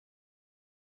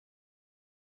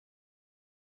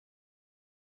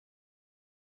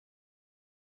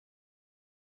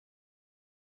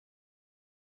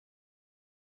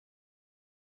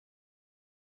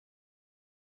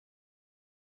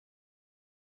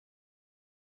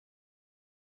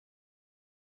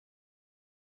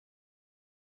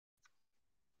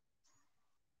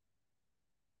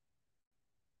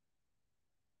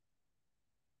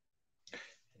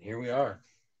Here we are.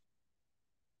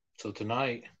 So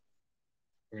tonight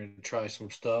we're going to try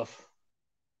some stuff.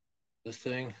 This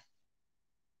thing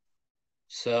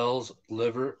sells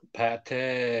liver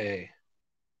pate.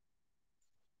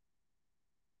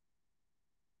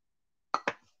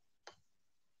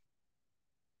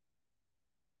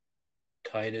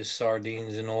 Titus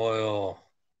sardines in oil.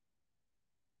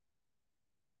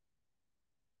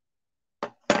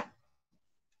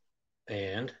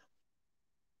 And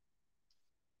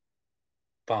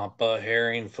Pampa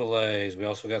herring fillets. We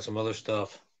also got some other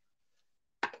stuff.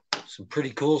 Some pretty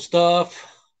cool stuff.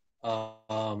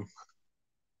 And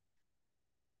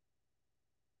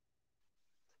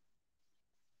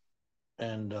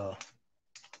we'll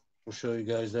show you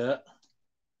guys that.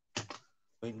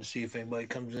 Waiting to see if anybody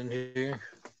comes in here.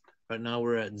 Right now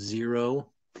we're at 0.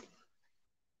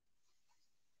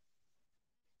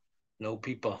 No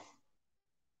people.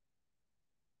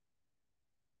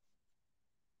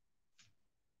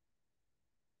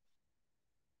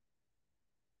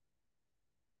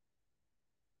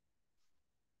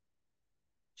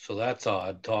 So that's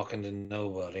odd, talking to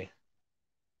nobody.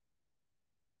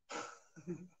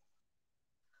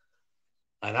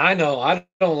 And I know I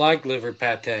don't like liver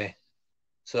pate.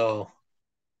 So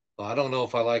well, I don't know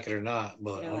if I like it or not,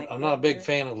 but I'm not a big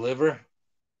fan of liver.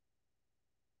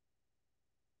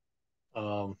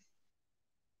 So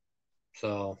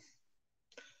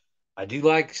I do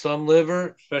like some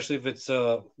liver, especially if it's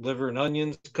liver and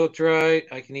onions cooked right.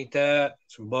 I can eat that,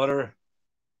 some butter.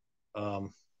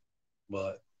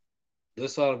 But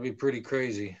this ought to be pretty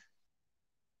crazy.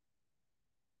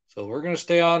 So we're going to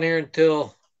stay on here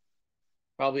until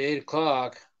probably 8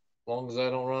 o'clock, as long as I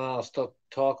don't run out of stuff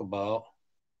to talk about.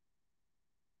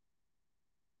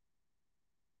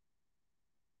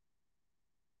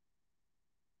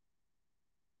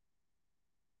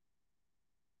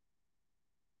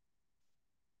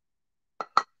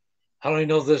 I don't even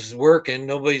know if this is working.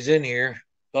 Nobody's in here.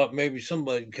 Thought maybe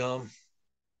somebody'd come.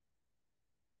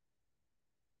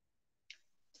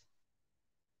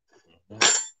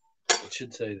 It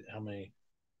should say how many.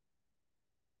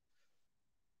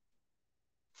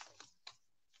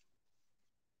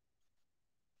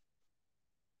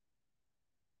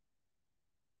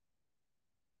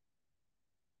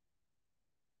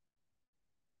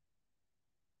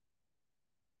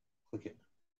 Click it.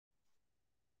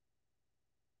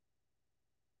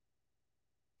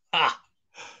 Ah,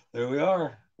 there we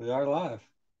are. We are live.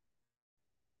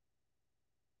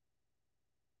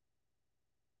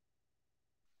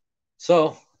 So,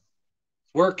 it's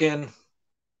working.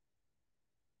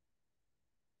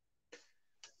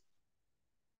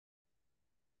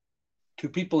 Two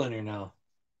people in here now.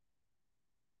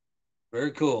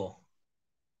 Very cool.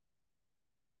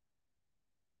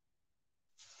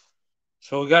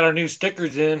 So we got our new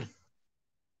stickers in.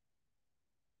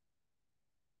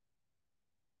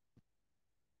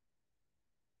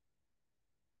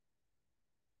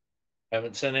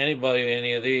 Haven't sent anybody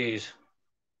any of these.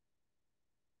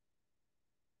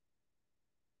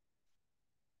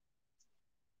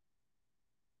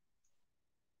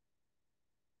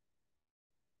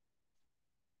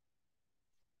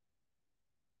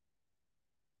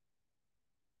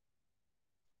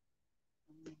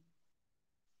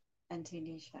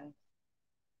 NTD show.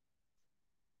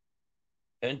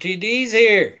 NTD's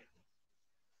here.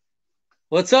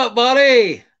 What's up,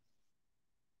 buddy?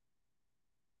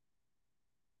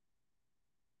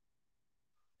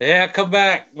 Yeah, come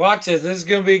back. Watch this. This is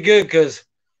going to be good because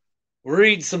we're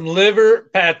eating some liver,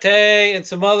 pate, and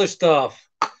some other stuff.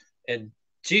 And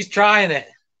she's trying it.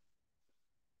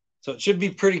 So it should be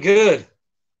pretty good.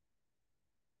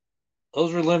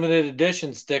 Those were limited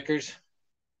edition stickers.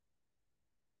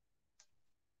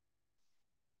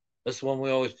 This one we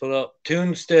always put up.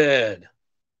 Toonstead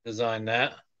designed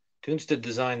that. Toonstead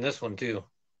designed this one too.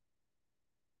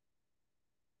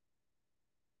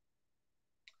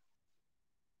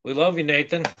 We love you,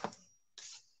 Nathan.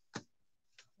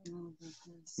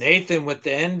 Nathan with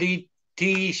the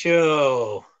NDT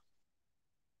show.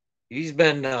 He's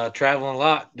been traveling a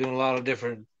lot, doing a lot of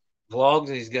different vlogs,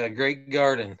 and he's got a great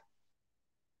garden.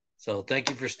 So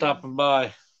thank you for stopping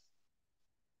by.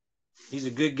 He's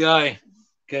a good guy.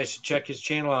 You guys should check his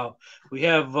channel out. We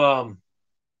have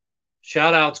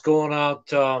shout outs going out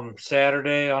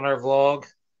Saturday on our vlog.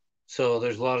 So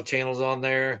there's a lot of channels on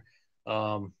there.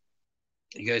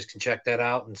 You guys can check that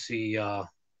out and see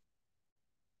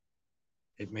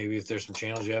maybe if there's some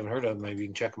channels you haven't heard of, maybe you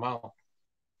can check them out.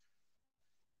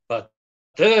 But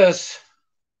this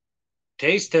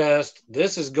taste test,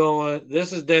 this is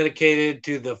dedicated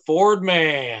to the Ford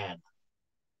man,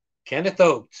 Kenneth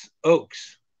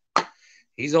Oakes.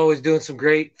 he's always doing some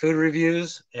great food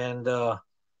reviews, and I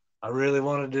really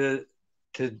wanted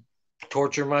to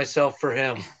torture myself for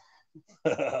him.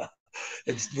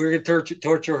 We're gonna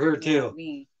torture her too.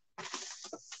 Me.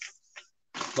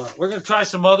 But we're gonna try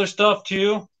some other stuff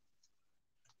too.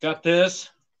 Got this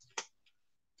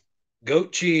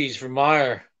goat cheese from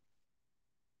Meyer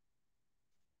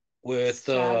with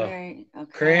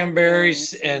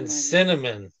cranberries and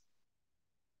cinnamon.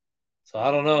 So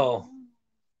I don't know.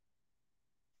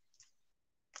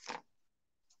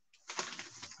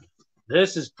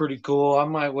 This is pretty cool. I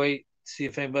might wait, see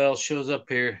if anybody else shows up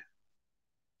here.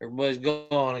 Everybody's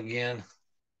gone again.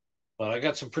 But I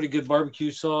got some pretty good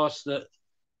barbecue sauce that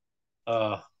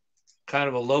kind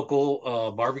of a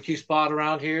local barbecue spot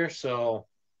around here. So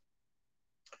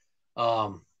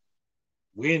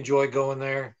we enjoy going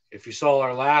there. If you saw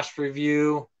our last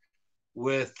review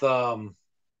with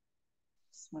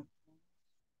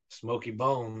Smoky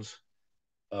Bones,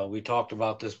 we talked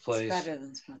about this place. It's better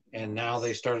than Smoky Bones. And now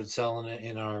they started selling it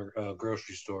in our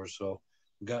grocery store. So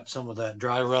we got some of that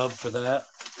dry rub for that.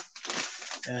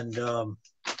 And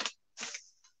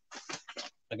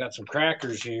I got some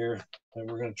crackers here, and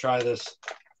we're going to try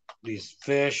these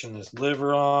fish and this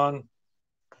liver on.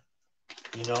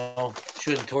 You know,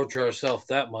 shouldn't torture ourselves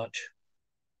that much.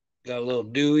 Got a little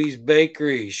Dewey's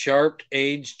Bakery, sharp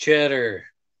aged cheddar.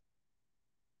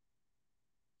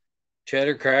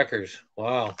 Cheddar crackers.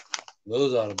 Wow.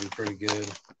 Those ought to be pretty good.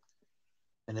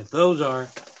 And if those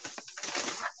aren't,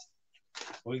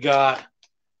 we got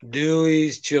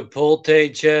Dewey's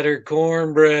Chipotle cheddar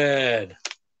cornbread.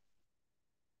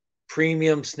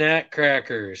 Premium snack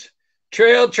crackers.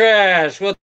 Trail Trash.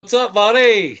 What's up,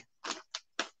 buddy?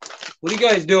 What are you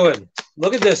guys doing?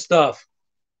 Look at this stuff.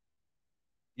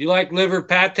 You like liver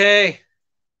pate?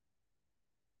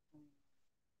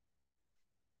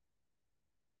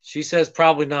 She says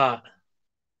probably not.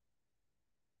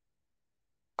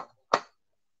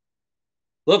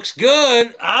 Looks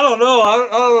good. I don't know.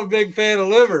 I'm a big fan of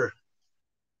liver.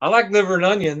 I like liver and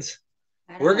onions.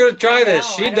 We're going to try this.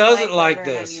 She doesn't like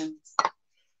this.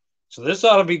 So this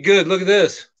ought to be good. Look at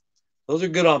this. Those are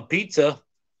good on pizza.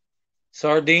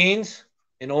 Sardines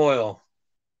in oil.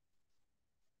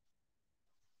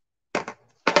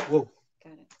 Whoa.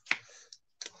 Got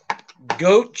it.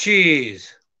 Goat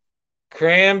cheese.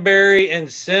 Cranberry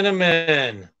and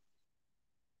cinnamon.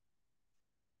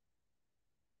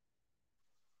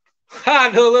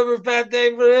 Ha, no liver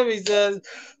pate for him, he says.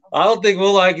 I don't think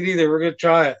we'll like it either. We're going to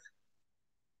try it.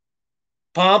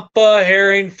 Pampa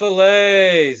herring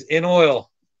fillets in oil.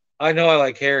 I know I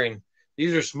like herring.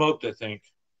 These are smoked, I think.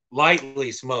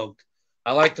 Lightly smoked.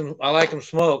 I like them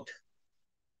smoked.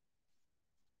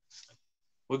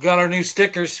 We got our new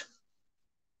stickers.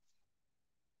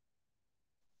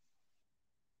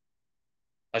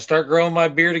 I start growing my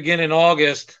beard again in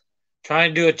August.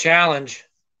 Trying to do a challenge.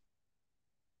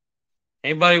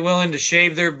 Anybody willing to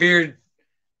shave their beard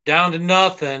down to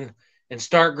nothing and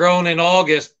start growing in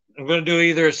August? I'm going to do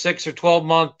either a 6 or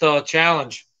 12-month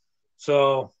challenge.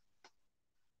 So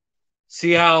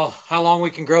see how long we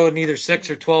can grow in either 6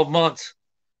 or 12 months.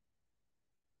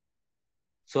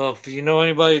 So if you know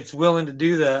anybody that's willing to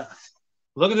do that,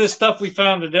 look at this stuff we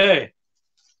found today.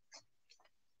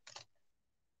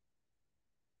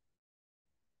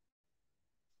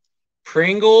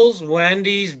 Pringles,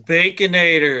 Wendy's,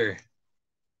 Baconator.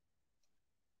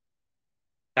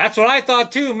 That's what I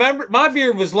thought too. Remember, my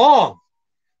beard was long,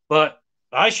 but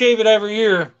I shave it every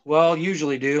year. Well,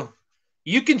 usually do.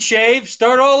 You can shave,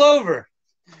 start all over.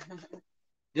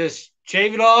 Just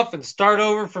shave it off and start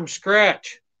over from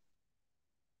scratch.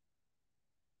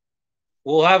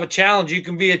 We'll have a challenge. You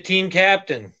can be a team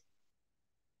captain.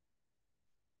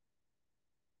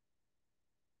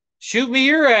 Shoot me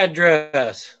your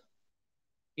address.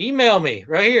 Email me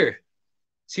right here.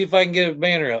 See if I can get a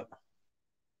banner up.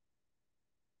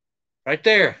 Right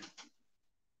there.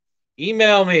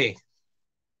 Email me.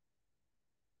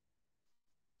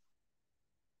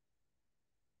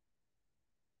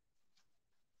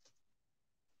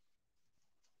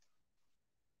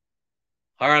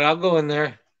 All right, I'll go in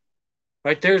there.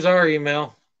 Right there's our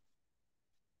email.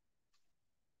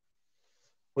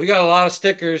 We got a lot of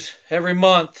stickers every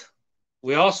month.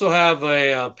 We also have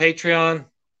a Patreon.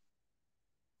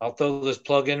 I'll throw this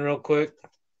plug in real quick.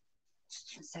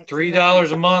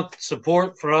 $3 a month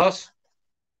support for us.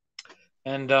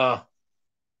 And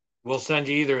we'll send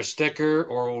you either a sticker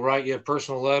or we'll write you a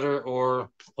personal letter or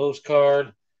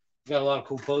postcard. We got a lot of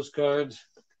cool postcards.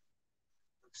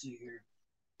 Let's see here.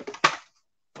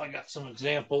 I got some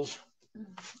examples.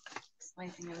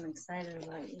 Something I'm excited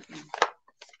about eating.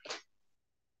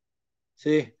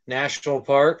 See, national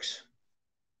parks.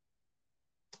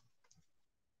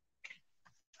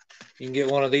 You can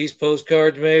get one of these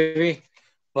postcards maybe.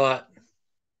 But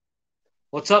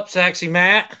what's up, Sexy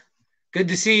Matt? Good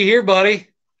to see you here, buddy.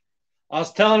 I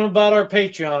was telling him about our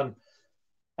Patreon.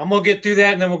 I'm going to get through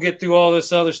that, and then we'll get through all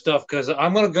this other stuff, because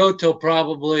I'm going to go till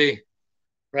probably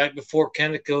right before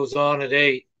Kenneth goes on at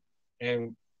 8,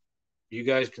 and you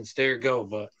guys can stay or go.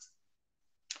 But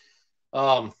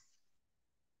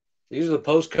these are the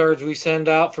postcards we send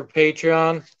out for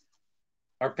Patreon.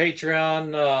 Our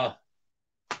Patreon,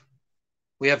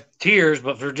 we have tiers,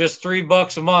 but for just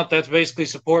 $3 a month, that's basically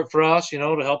support for us, to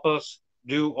help us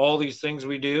do all these things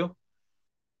we do.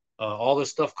 All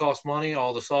this stuff costs money.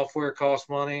 All the software costs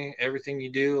money. Everything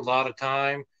you do, a lot of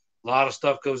time, a lot of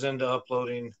stuff goes into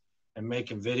uploading and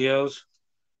making videos.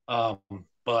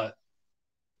 But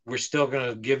we're still going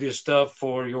to give you stuff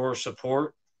for your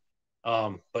support.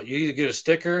 But you either get a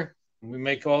sticker. We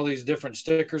make all these different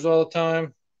stickers all the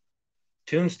time.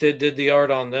 Toonstead did the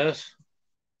art on this.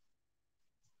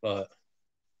 But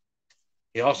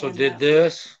he also did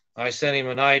this. I sent him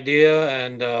an idea,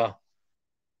 and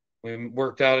we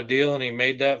worked out a deal, and he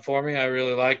made that for me. I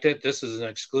really liked it. This is an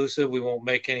exclusive. We won't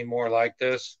make any more like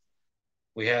this.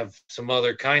 We have some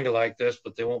other kind of like this,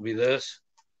 but they won't be this.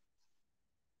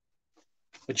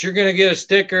 But you're going to get a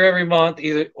sticker every month,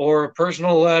 or a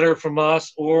personal letter from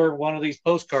us, or one of these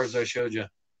postcards I showed you.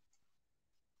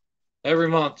 Every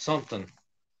month, something.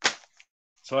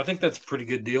 So I think that's a pretty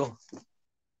good deal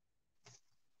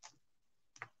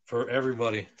for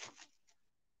everybody.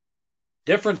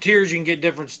 Different tiers, you can get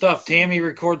different stuff. Tammy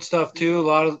records stuff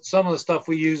too. Some of the stuff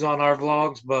we use on our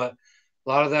vlogs, but a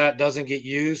lot of that doesn't get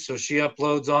used. So she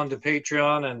uploads onto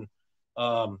Patreon,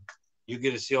 and you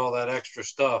get to see all that extra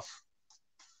stuff.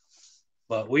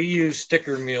 But we use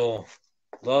Sticker Mule.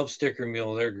 Love Sticker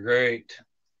Mule. They're great.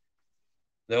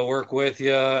 They'll work with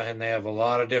you, and they have a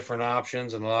lot of different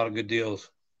options and a lot of good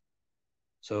deals.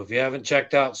 So if you haven't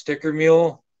checked out Sticker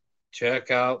Mule,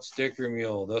 check out Sticker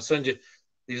Mule. They'll send you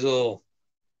these little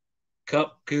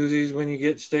cup koozies when you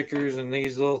get stickers, and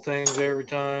these little things every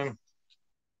time.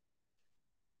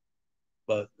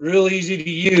 But real easy to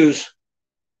use.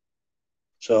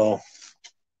 So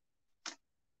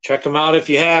check them out if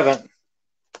you haven't.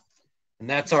 And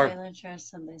that's our Taylor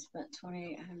Trust said they spent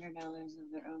 $2,800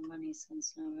 of their own money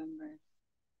since November.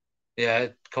 Yeah,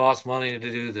 it costs money to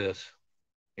do this.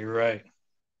 You're right.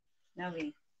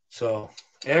 Novi. So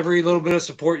every little bit of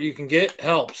support you can get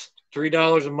helps.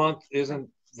 $3 a month isn't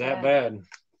that bad.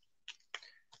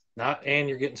 And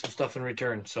you're getting some stuff in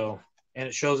return. So, and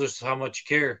it shows us how much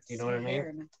you care. You know what I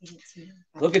mean?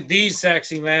 Look at these,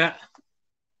 Sexy Matt.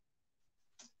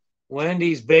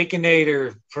 Wendy's,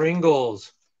 Baconator,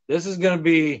 Pringles. This is going to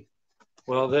be,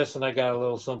 well, this, and I got a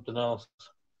little something else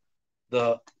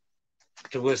to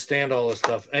withstand all this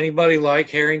stuff. Anybody like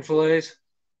herring fillets?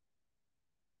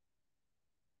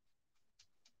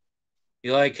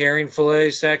 You like herring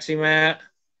fillets, Sexy Matt?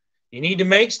 You need to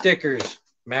make stickers,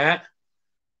 Matt.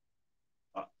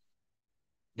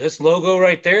 This logo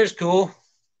right there is cool.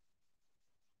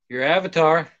 Your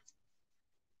avatar.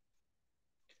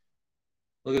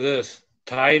 Look at this.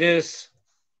 Titus.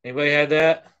 Anybody had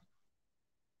that?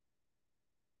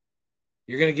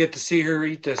 You're going to get to see her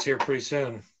eat this here pretty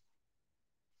soon.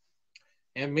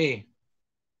 And me.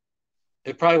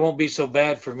 It probably won't be so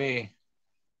bad for me.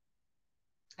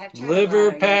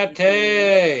 Liver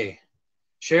pate.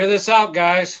 Share this out,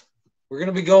 guys. We're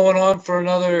going to be going on for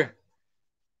another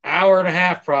hour and a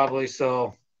half probably,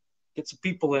 so get some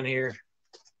people in here.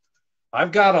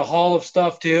 I've got a haul of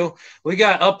stuff too. We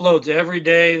got uploads every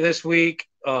day this week,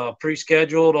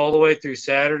 pre-scheduled all the way through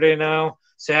Saturday now.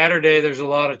 Saturday, there's a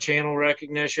lot of channel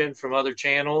recognition from other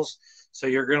channels, so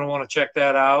you're going to want to check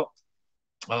that out.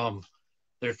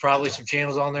 There's probably some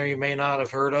channels on there you may not have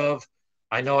heard of.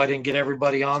 I know I didn't get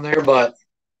everybody on there, but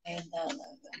I had that logo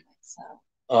myself.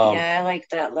 Yeah, I like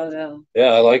that logo.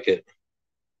 Yeah, I like it.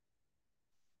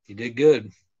 You did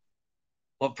good.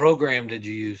 What program did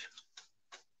you use?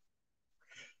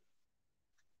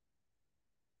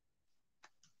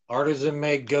 Artisan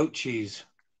made goat cheese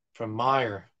from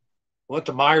Meijer. Went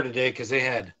to Meijer today because they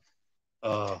had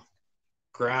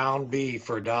ground beef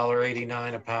for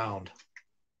 $1.89 a pound.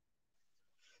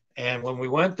 And when we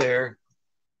went there,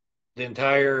 the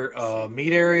entire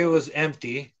meat area was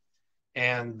empty,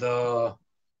 and the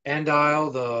end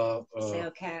aisle, the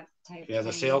sale cap type. Yeah,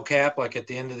 the sale cap, like at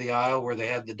the end of the aisle where they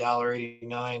had the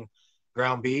 $1.89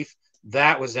 ground beef,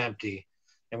 that was empty.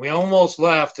 And we almost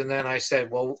left, and then I said,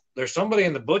 well, there's somebody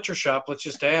in the butcher shop. Let's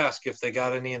just ask if they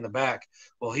got any in the back.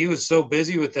 Well, he was so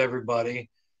busy with everybody,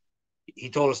 he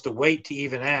told us to wait to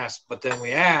even ask. But then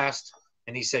we asked,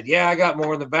 And he said, yeah, I got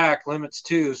more in the back, limits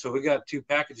too. So we got 2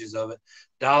 packages of it.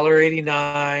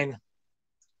 $1.89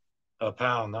 a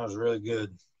pound. That was really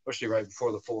good, especially right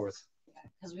before the 4th. Yeah,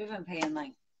 because we've been paying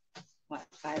like, what,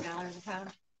 $5 a pound?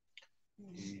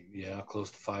 Yeah,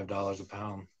 close to $5 a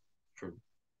pound for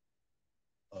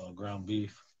ground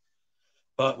beef.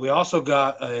 But we also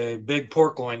got a big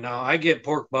pork loin. Now, I get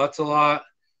pork butts a lot,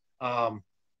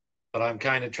 but I'm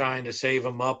kind of trying to save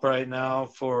them up right now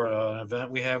for an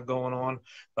event we have going on.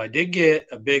 But I did get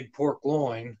a big pork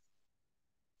loin,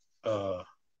 but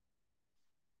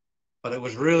it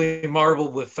was really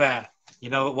marbled with fat. You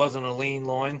know, it wasn't a lean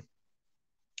loin.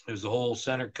 It was a whole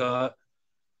center cut.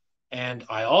 And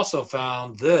I also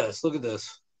found this. Look at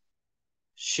this.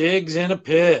 Shigs in a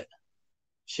Pit.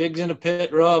 Shigs in a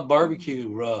Pit rub, barbecue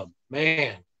rub.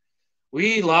 Man,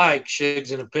 we like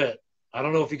Shigs in a Pit. I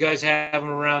don't know if you guys have them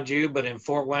around you, but in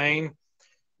Fort Wayne,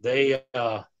 they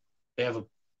have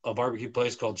a barbecue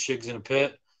place called Shigs in a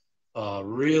Pit.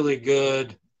 Really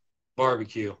good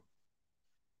barbecue.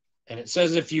 And it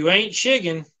says if you ain't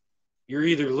shigging, you're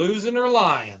either losing or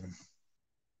lying.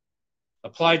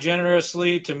 Apply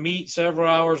generously to meat several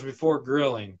hours before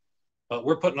grilling. But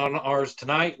we're putting on ours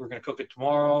tonight. We're going to cook it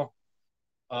tomorrow.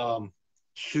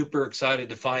 Super excited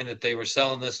to find that they were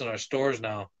selling this in our stores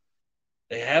now.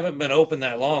 They haven't been open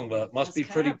that long, but must be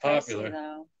pretty popular.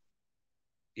 Pricey,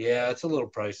 yeah, it's a little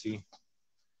pricey.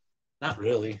 Not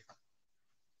really.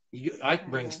 I can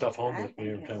bring stuff home with me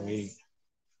every time we eat.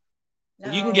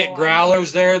 No, you can get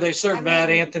growlers there. They serve Mad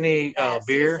Anthony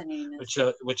beer,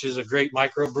 which is a great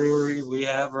microbrewery we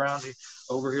have around here,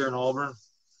 over here in Auburn,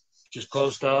 which is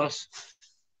close to us.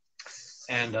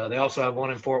 And they also have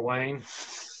one in Fort Wayne.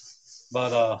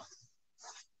 But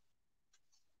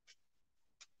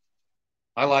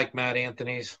I like Mad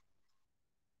Anthony's.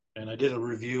 And I did a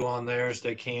review on theirs.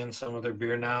 They can some of their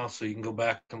beer now, so you can go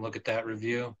back and look at that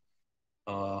review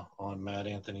on Mad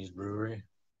Anthony's Brewery.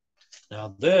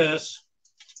 Now this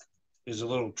is a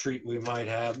little treat we might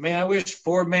have. Man, I wish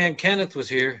Ford Man Kenneth was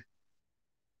here.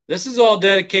 This is all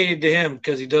dedicated to him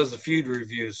because he does the feud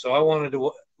reviews. So I wanted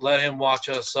to let him watch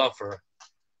us suffer.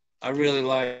 I really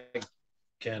like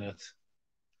Kenneth.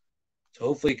 So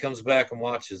hopefully he comes back and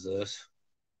watches this.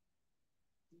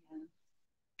 Yeah.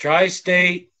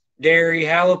 Tri-State Dairy,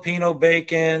 jalapeno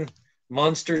bacon,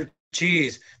 Munster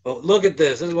cheese. But look at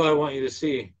this. This is what I want you to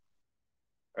see.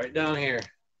 Right down here.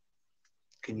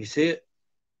 Can you see it?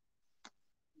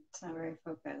 It's not very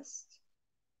focused.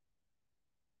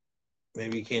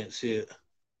 Maybe you can't see it.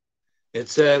 It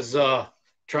says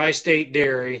Tri-State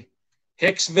Dairy,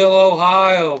 Hicksville,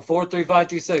 Ohio,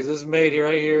 43526. This is made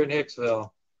right here in Hicksville.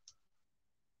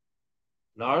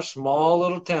 In our small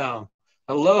little town.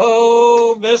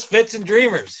 Hello, Misfits and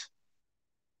Dreamers.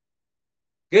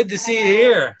 Good to see you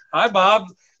here. Hi, Bob.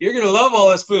 You're going to love all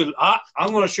this food.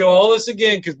 I'm going to show all this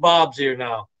again because Bob's here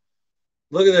now.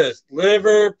 Look at this.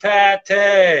 Liver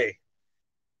pate.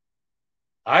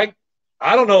 I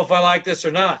don't know if I like this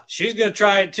or not. She's going to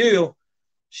try it too.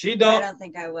 I don't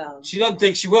think I will. She doesn't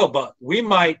think she will, but we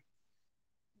might.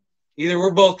 Either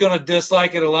we're both going to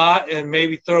dislike it a lot and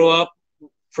maybe throw up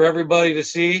for everybody to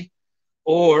see,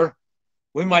 or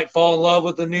we might fall in love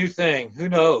with the new thing. Who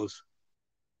knows?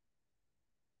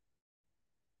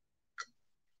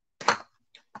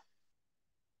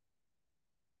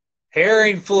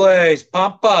 Herring fillets,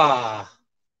 pampa.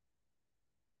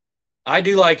 I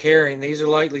do like herring. These are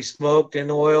lightly smoked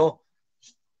in oil.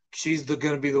 She's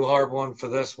going to be the hard one for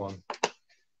this one.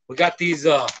 We got these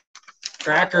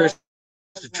crackers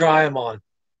to try them on.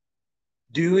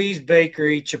 Dewey's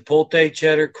Bakery Chipotle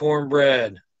Cheddar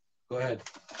Cornbread. Go ahead.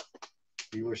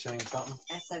 You were saying something?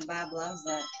 I said Bob loves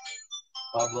it.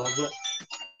 Bob loves it?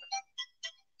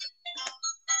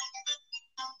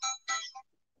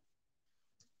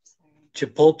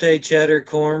 Chipotle Cheddar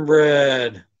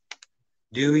Cornbread.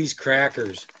 Dewey's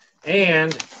Crackers.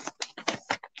 And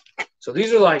so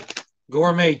these are like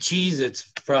gourmet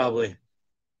Cheez-Its probably.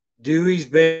 Dewey's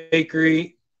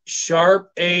Bakery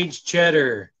Sharp Aged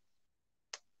Cheddar.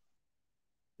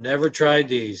 Never tried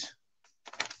these.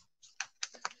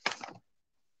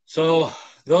 So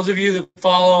those of you that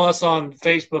follow us on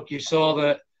Facebook, you saw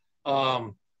that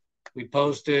we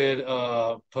posted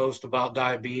a post about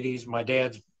diabetes. My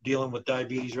dad's dealing with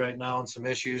diabetes right now and some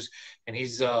issues, and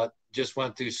he's just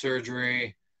went through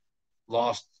surgery,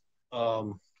 lost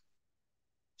some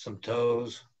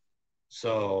toes.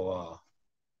 So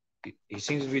he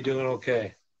seems to be doing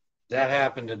okay. That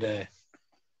happened today.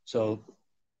 So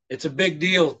it's a big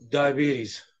deal,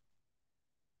 diabetes.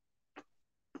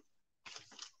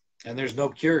 And there's no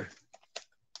cure.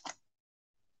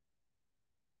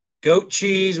 goat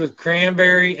cheese with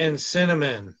cranberry and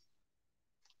cinnamon.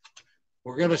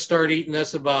 We're going to start eating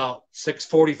this about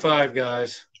 6:45,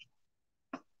 guys.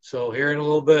 So here in a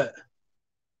little bit.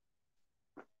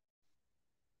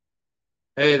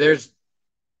 Hey, there's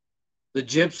the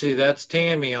Gypsy. That's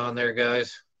Tammy on there,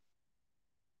 guys.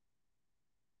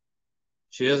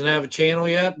 She doesn't have a channel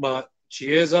yet, but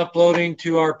she is uploading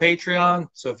to our Patreon.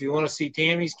 So if you want to see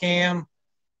Tammy's cam,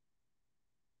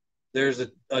 there's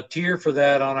a tier for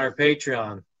that on our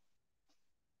Patreon.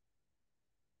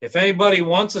 If anybody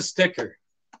wants a sticker,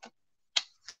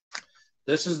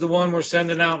 this is the one we're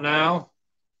sending out now.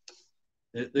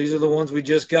 These are the ones we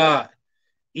just got.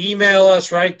 Email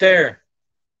us right there.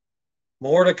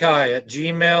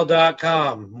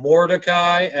 Mordecai@gmail.com.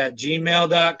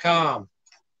 Mordecai@gmail.com.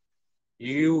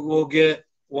 You will get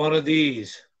one of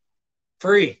these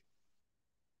free.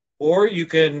 Or you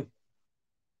can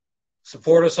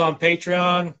support us on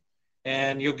Patreon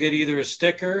and you'll get either a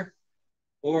sticker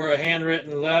or a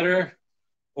handwritten letter,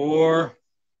 or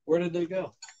where did they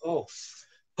go? Oh,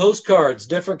 postcards,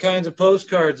 different kinds of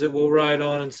postcards that we'll write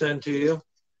on and send to you.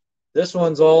 This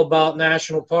one's all about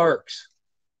national parks.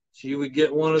 So you would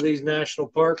get one of these national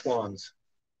park ones.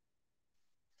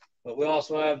 But we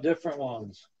also have different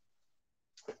ones.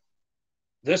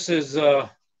 This is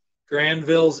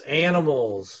Granville's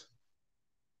Animals.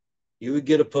 You would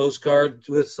get a postcard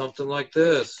with something like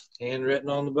this,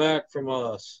 handwritten on the back from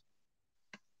us.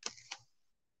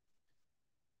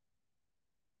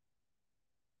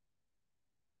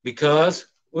 Because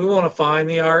we want to find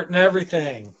the art in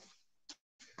everything.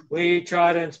 We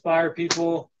try to inspire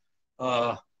people.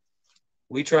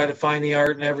 We try to find the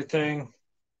art in everything.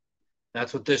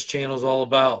 That's what this channel is all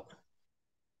about.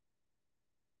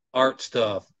 Art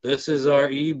stuff. This is our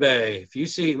eBay. If you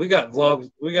see, we got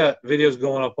vlogs, we got videos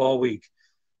going up all week.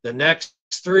 The next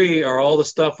 3 are all the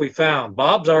stuff we found.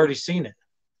 Bob's already seen it.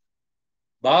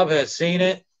 Bob has seen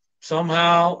it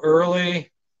somehow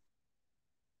early.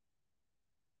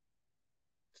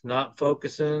 It's not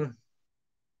focusing.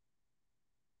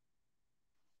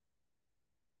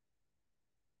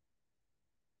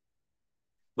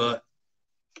 But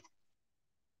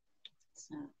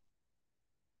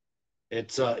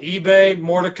it's eBay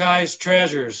Mordecai's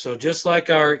Treasures. So just like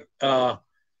our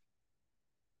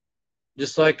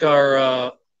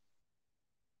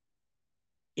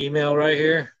email right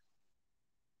here.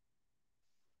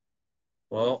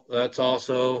 Well, that's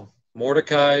also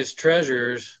Mordecai's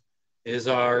Treasures is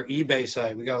our eBay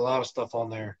site. We got a lot of stuff on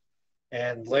there.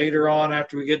 And later on,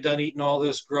 after we get done eating all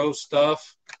this gross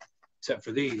stuff, except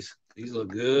for these look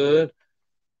good.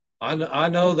 I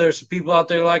know there's some people out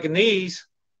there liking these.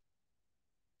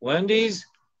 Wendy's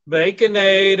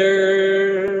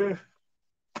Baconator.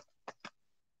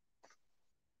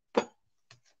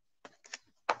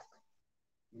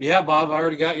 Yeah, Bob, I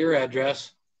already got your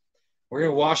address. We're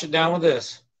going to wash it down with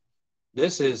this.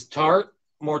 This is Tart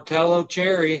Mortello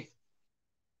Cherry.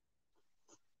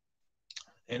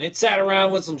 And it sat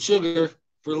around with some sugar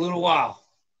for a little while.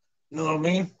 You know what I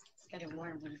mean? Get it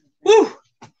warm. Woo!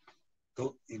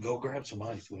 Go grab some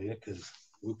ice, will you? Because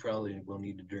we probably will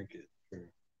need to drink it for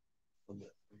a little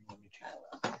bit.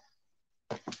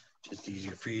 Just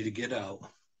easier for you to get out.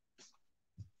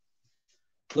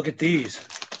 Look at these.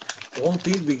 Won't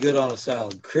these be good on a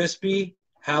salad? Crispy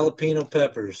jalapeno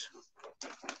peppers.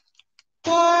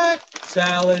 What?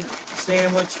 Salad,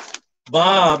 sandwich.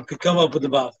 Bob could come up with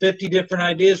about 50 different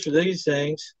ideas for these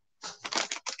things.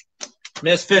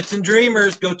 Misfits and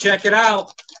Dreamers, go check it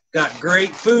out. Got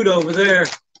great food over there.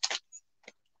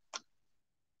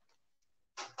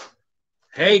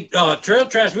 Hey, Trail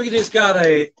Trash, we just got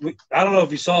I don't know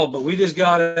if you saw it, but we just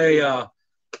got a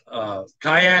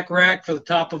kayak rack for the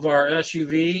top of our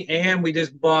SUV, and we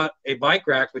just bought a bike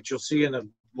rack, which you'll see in the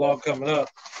vlog coming up.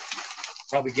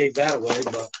 Probably gave that away,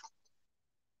 but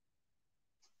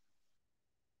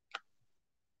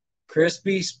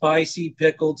crispy, spicy,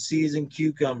 pickled, seasoned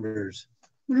cucumbers.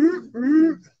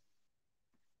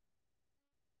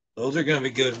 Those are going to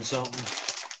be good in something.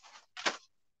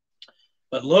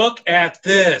 But look at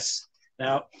this.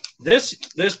 Now, this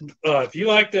if you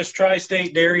like this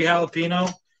Tri-State Dairy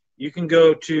Jalapeno, you can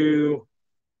go to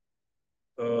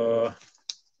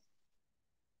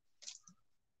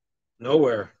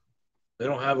nowhere. They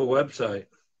don't have a website.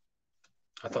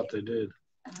 I thought they did.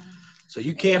 So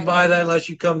you can't buy that unless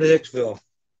you come to Hicksville.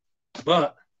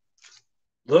 But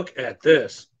look at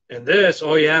this. And this,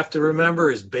 all you have to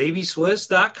remember is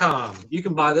babyswiss.com. You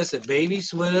can buy this at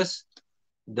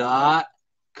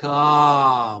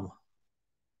babyswiss.com.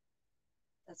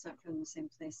 That's not from the same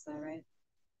place, though, right?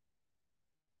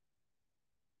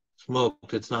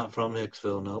 Smoked. It's not from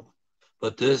Hicksville, nope.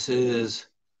 but this is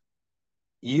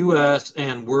U.S.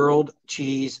 and World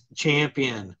Cheese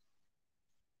Champion,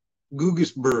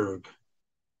 Guggisberg.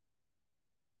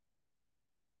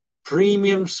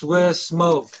 Premium Swiss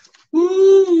smoked.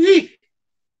 Woo-wee!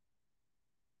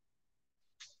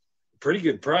 Pretty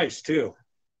good price, too.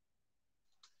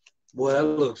 Boy, that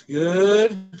looks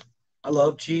good. I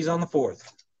love cheese on the 4th.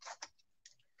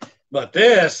 But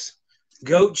this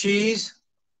goat cheese,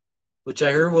 which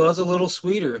I heard was a little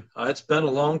sweeter. It's been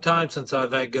a long time since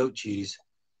I've had goat cheese.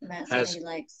 Matt said he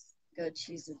likes goat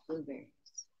cheese with blueberries.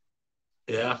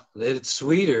 Yeah, it's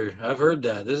sweeter. I've heard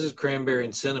that. This is cranberry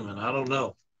and cinnamon. I don't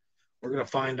know. We're going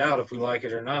to find out if we like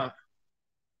it or not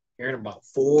here in about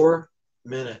 4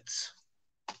 minutes.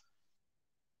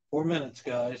 4 minutes,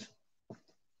 guys.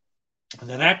 And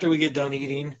then after we get done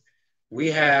eating, we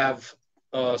have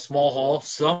a small haul.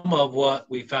 Some of what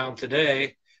we found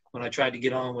today when I tried to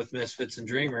get on with Misfits and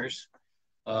Dreamers.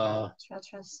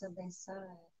 Trust said they saw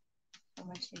it. How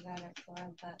much you got it for?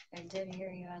 But I did hear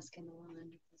you asking the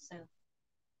woman for sale.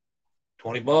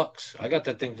 $20. I got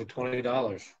that thing for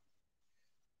 $20.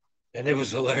 And it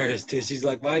was hilarious too. She's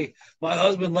like, my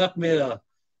husband left me a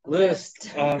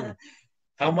list on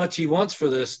how much he wants for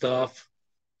this stuff.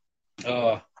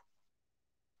 And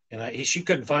she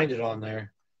couldn't find it on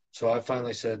there. So I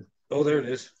finally said, oh, there it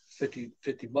is,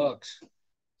 $50.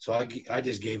 So I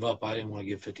just gave up. I didn't want to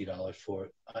give $50 for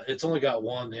it. It's only got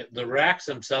one. The racks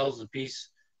themselves, the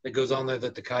piece that goes on there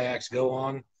that the kayaks go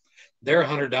on, they're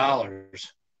 $100.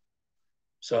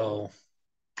 So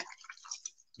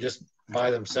just by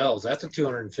themselves, that's a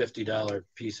 $250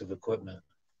 piece of equipment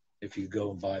if you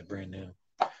go and buy it brand new.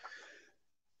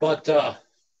 But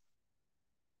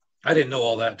I didn't know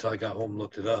all that until I got home and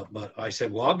looked it up. But I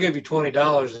said, well, I'll give you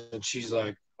 $20. And she's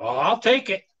like, oh, I'll take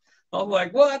it. I'm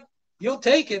like, what? You'll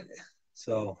take it.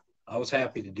 So I was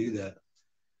happy to do that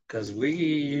because we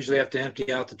usually have to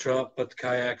empty out the truck, put the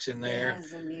kayaks in there. He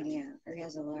has a medium, or he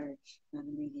has a large, not a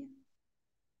medium.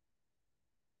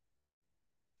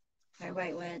 Hi,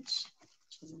 White Witch.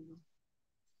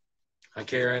 Hi,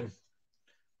 Karen.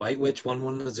 White Witch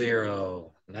 110.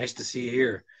 Nice to see you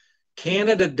here.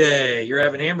 Canada Day. You're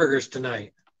having hamburgers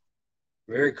tonight.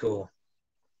 Very cool.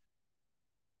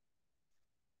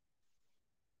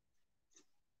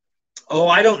 Oh,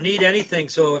 I don't need anything.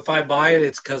 So if I buy it,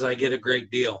 it's because I get a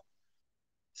great deal.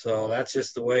 So that's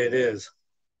just the way it is.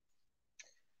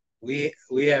 We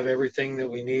have everything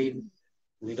that we need.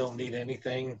 We don't need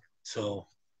anything. So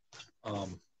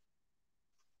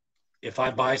if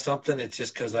I buy something, it's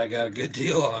just because I got a good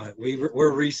deal on it.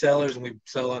 We're resellers and we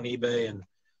sell on eBay, and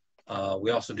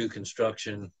we also do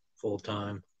construction full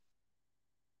time.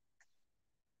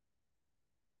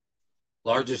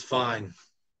 Large is fine.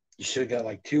 You should have got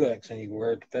like 2X and you can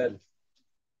wear it to bed.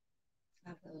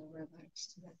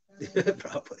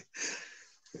 Probably.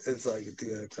 It's like a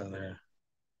 2X on there.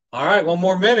 All right, one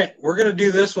more minute. We're gonna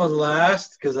do this one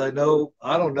last because I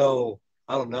don't know.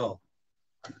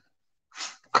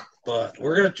 But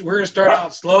we're gonna start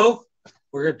out slow.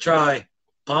 We're gonna try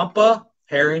pampa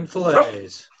herring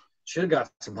fillets. Should have got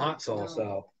some hot sauce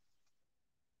out.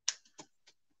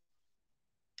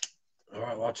 All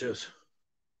right, watch this.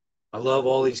 I love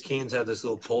all these cans have this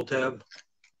little pull tab.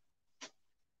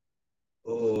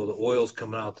 Oh, the oil's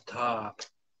coming out the top.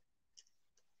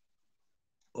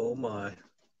 Oh my.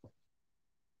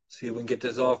 See if we can get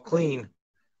this off clean.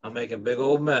 I'm making a big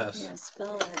old mess. Yeah,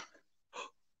 spill it.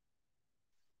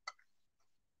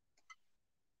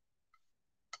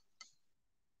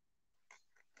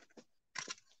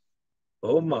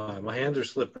 Oh my hands are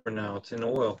slipping now. It's in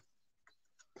oil.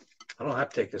 I don't have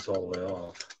to take this all the way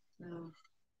off. No.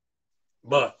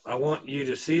 But I want you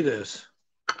to see this.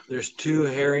 There's 2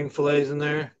 herring fillets in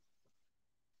there.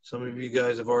 Some of you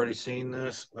guys have already seen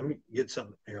this. Let me get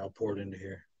something here. I'll pour it into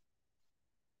here.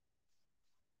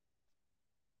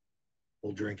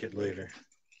 We'll drink it later.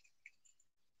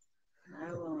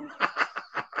 I won't.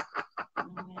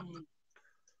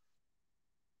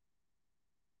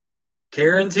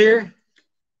 Karen's here.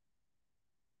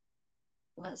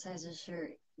 What size of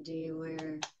shirt do you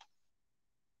wear?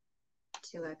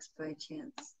 2X by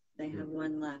chance. They have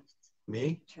one left.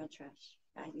 Me? Trash.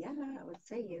 Yeah, I would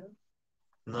say you.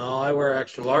 No, I wear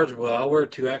extra large. Well, I'll wear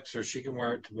 2X or she can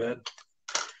wear it to bed.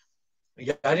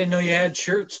 Yeah, I didn't know you had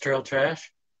shirts, Trail Trash.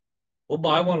 We'll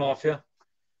buy one off you.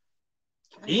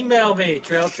 Email me,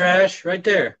 Trail Trash, right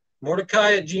there.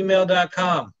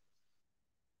 Mordecai@gmail.com.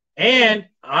 And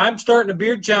I'm starting a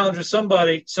beard challenge with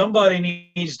somebody.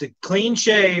 Somebody needs to clean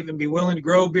shave and be willing to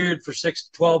grow a beard for 6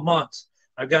 to 12 months.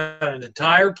 I've got an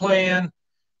entire plan,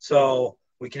 so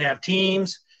we can have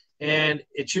teams, and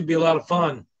it should be a lot of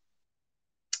fun.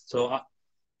 So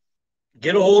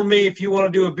Get a hold of me if you want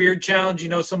to do a beard challenge. You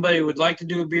know somebody who would like to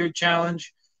do a beard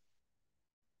challenge.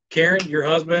 Karen, your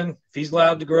husband, if he's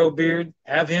allowed to grow a beard,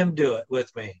 have him do it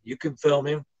with me. You can film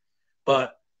him.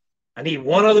 But I need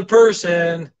one other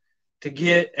person to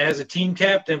get as a team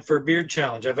captain for a beard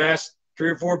challenge. I've asked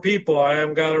 3 or 4 people. I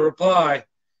haven't got a reply.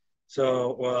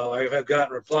 So, well, I have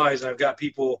gotten replies, and I've got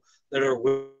people that are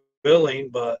willing,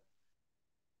 but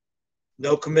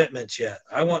no commitments yet.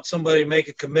 I want somebody to make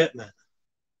a commitment.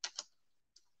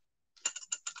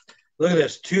 Look at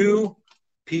this. 2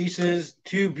 pieces,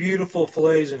 2 beautiful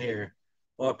fillets in here.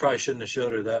 Well, I probably shouldn't have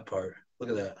showed her that part. Look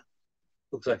at that.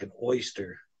 Looks like an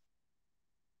oyster.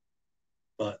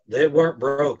 But they weren't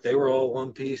broke. They were all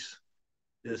 1 piece.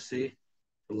 Just see?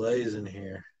 Fillets in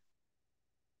here.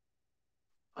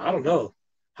 I don't know.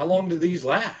 How long do these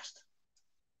last?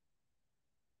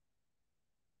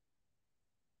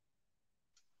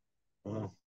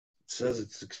 Well, it says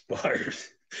it's expired.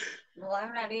 Well,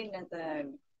 I'm not eating it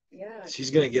then. Yeah.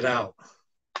 She's going to get out.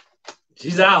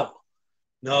 She's out.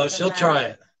 No, she'll try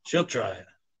it. She'll try it.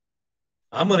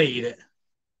 I'm going to eat it.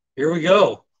 Here we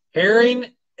go. Herring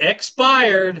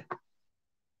expired.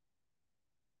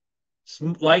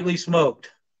 Lightly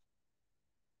smoked.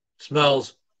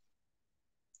 Smells.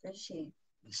 Fishy.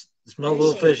 Smells a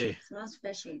little fishy. Smells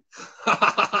fishy.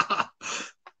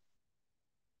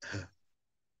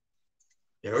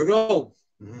 There we go.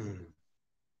 Mm.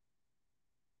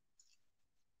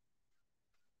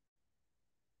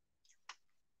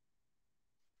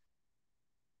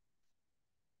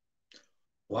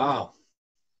 Wow.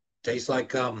 Tastes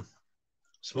like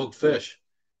smoked fish.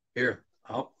 Here,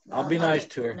 I'll be nice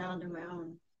to her. No, I'll do my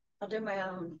own. I'll do my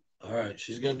own. All right,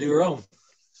 she's gonna do her own.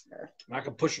 Sure. I'm not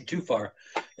gonna push her too far.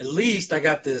 At least I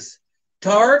got this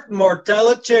tart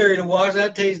Mortella cherry to wash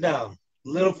that taste down. A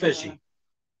little fishy.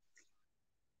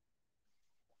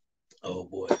 Oh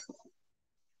boy.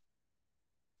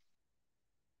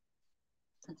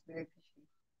 That's very fishy.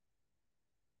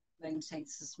 But it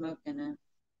takes the smoke in it.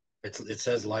 It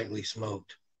says lightly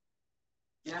smoked.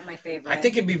 Not my favorite. I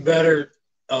think it'd be better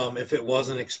if it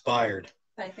wasn't expired.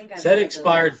 I think said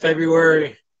expired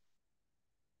February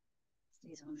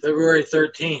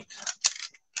 13th.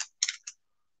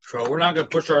 So we're not going to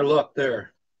push our luck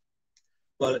there.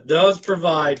 But it does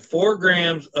provide 4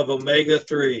 grams of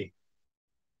omega-3.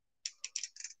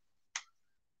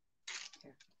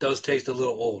 Does taste a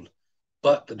little old,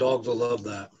 but the dogs will love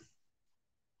that.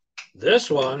 This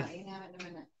one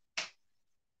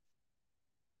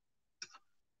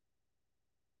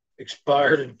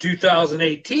expired in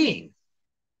 2018.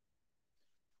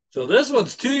 So this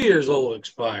one's 2 years old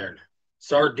expired.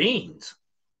 Sardines.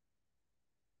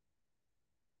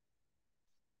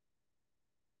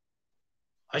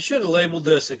 I should have labeled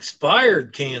this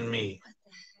expired canned meat.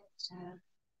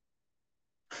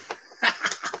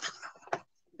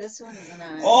 This one's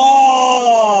not.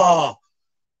 Oh!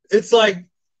 It's like,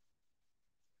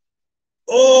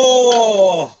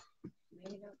 oh!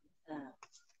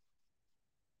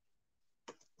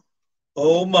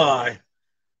 Oh my.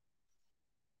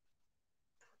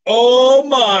 Oh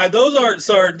my, those aren't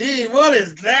sardines. What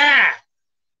is that?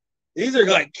 These are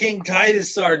like King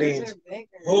Titus sardines.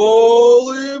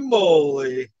 Holy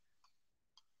moly.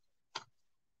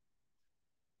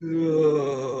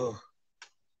 Ugh.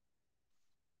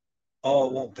 Oh,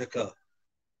 it won't pick up.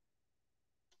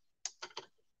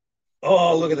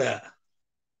 Oh, look at that.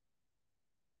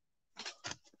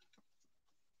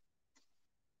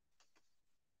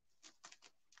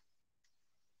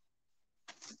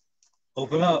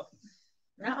 Open up.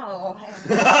 No.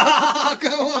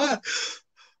 Come on.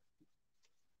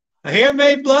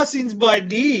 Handmade Blessings by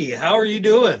D. How are you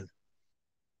doing?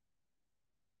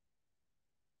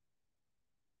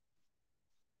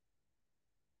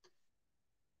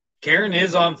 Karen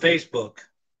is on Facebook.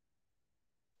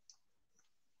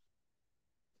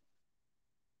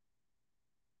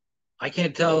 I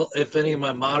can't tell if any of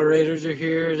my moderators are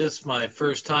here. This is my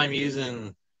first time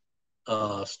using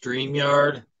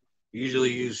StreamYard.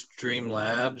 Usually use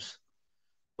Streamlabs,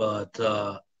 but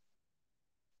does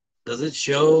it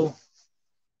show?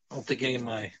 I don't think any of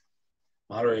my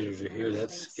moderators are here.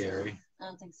 That's scary. So. I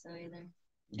don't think so either.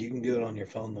 You can do it on your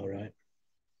phone though, right?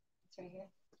 It's right here.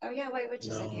 Oh yeah, wait, which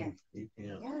is in here?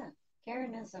 Yeah.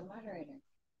 Karen is a moderator.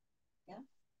 Yeah.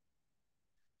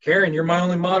 Karen, you're my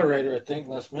only moderator, I think,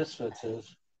 unless Misfits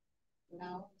is.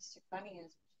 No, Mr. Funny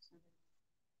is.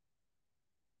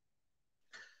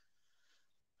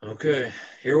 Okay,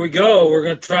 here we go. We're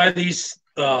going to try these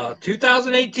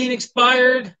 2018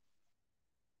 expired.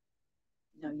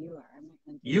 No, you are.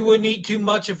 You wouldn't eat too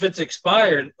much if it's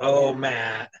expired. Oh,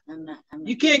 Matt. I'm not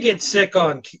you can't get sick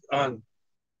on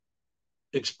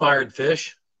expired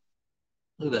fish.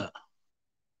 Look at that.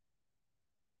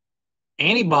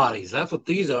 Antibodies. That's what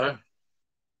these are.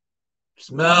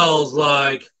 Smells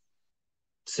like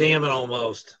salmon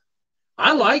almost.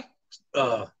 I like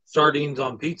sardines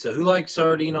on pizza. Who likes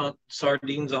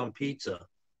sardines on pizza?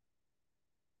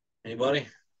 Anybody?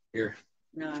 Here.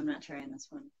 No, I'm not trying this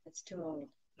one. It's too old.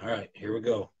 All right, here we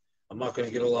go. I'm not going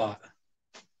to get a lot.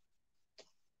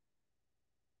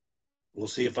 We'll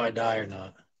see if I die or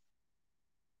not.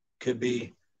 Could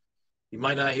be. You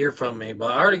might not hear from me,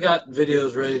 but I already got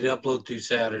videos ready to upload to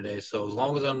Saturday. So as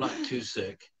long as I'm not too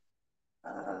sick,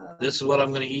 this is what I'm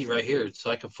going to eat right here. It's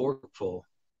like a forkful.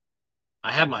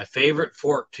 I have my favorite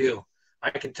fork too. I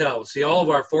can tell. See, all of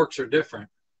our forks are different,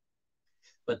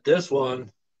 but this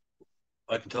one,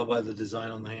 I can tell by the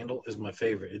design on the handle, is my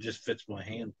favorite. It just fits my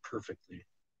hand perfectly.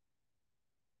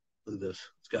 Look at this.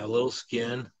 It's got a little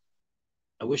skin.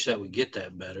 I wish that would get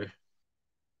that better.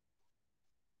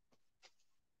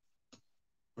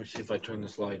 Let's see if I turn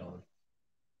this light on.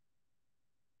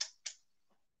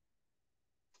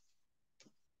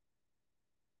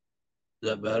 Is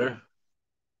that better?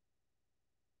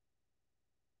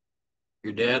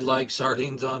 Your dad likes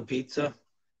sardines on pizza?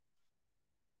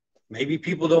 Maybe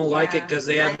people don't like it because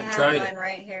they haven't tried it. I have one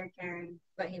right here, Karen,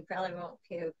 but he probably won't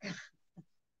puke.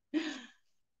 Here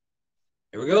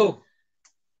we go.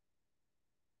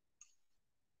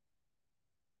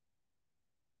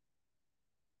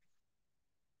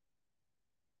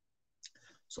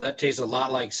 So that tastes a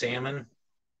lot like salmon.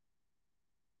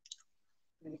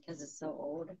 Because it's so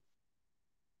old.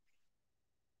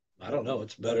 I don't know.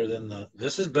 It's better than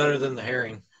this is better than the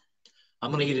herring.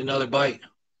 I'm going to eat another bite.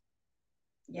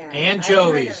 Yeah.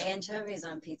 Anchovies. I've heard of anchovies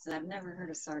on pizza. I've never heard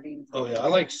of sardines. Oh, yeah. I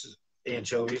like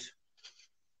anchovies.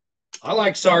 I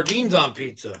like sardines on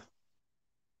pizza.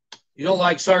 You don't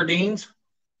like sardines?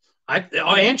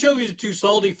 Anchovies are too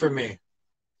salty for me.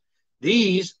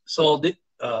 These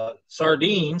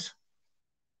sardines,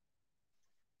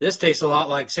 this tastes a lot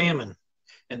like salmon.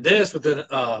 And this with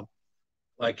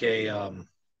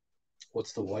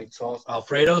what's the white sauce?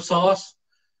 Alfredo sauce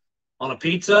on a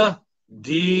pizza.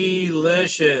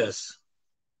 Delicious.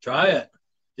 Try it.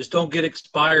 Just don't get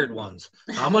expired ones.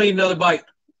 I'm going to eat another bite.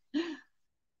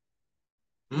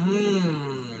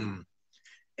 Mmm.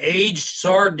 Aged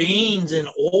sardines in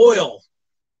oil.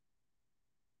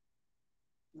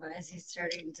 Why is he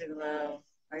starting to glow?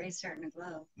 Why are you starting to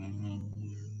glow?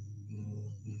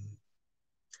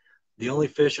 The only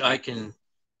fish I can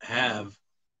have.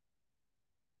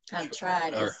 I've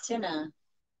tried. It's tuna.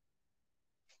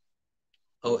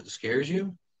 Oh, it scares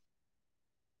you?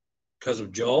 Because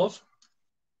of Jaws?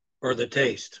 Or the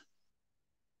taste?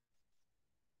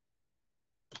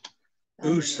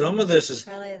 Ooh, some of this is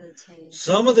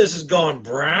gone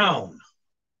brown.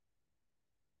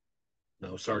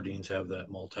 No, sardines have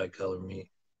that multicolored meat.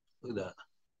 Look at that.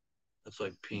 That's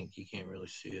like pink. You can't really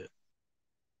see it.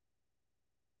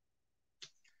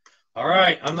 All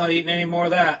right, I'm not eating any more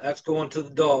of that. That's going to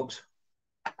the dogs.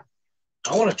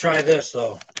 I want to try this,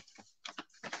 though.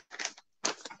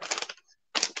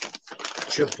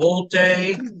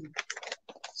 Chipotle.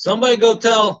 Somebody go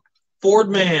tell Ford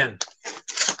Man.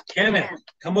 Kenneth,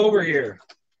 come over here.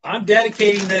 I'm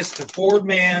dedicating this to Ford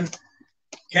Man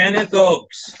Kenneth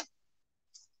Oaks.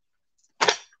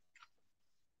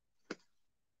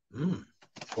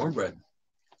 Cornbread.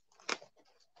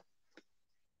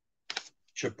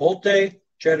 Chipotle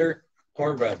cheddar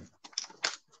cornbread.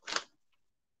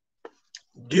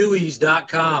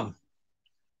 Dewey's.com.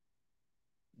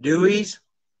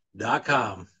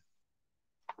 Dewey's.com.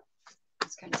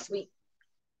 It's kind of sweet.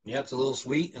 Yeah, it's a little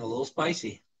sweet and a little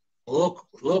spicy. A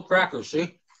little cracker,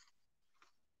 see?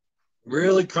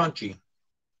 Really crunchy.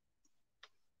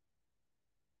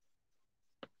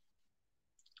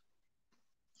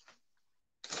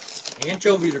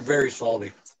 Anchovies are very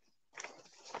salty.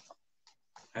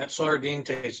 That sardine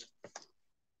tastes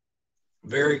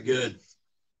very good.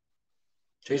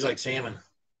 Tastes like salmon.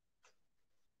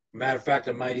 Matter of fact,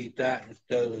 I might eat that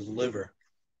instead of his liver.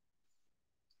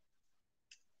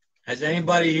 Has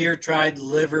anybody here tried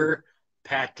liver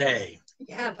pate?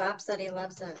 Yeah, Bob said he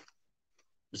loves it.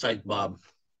 Besides Bob.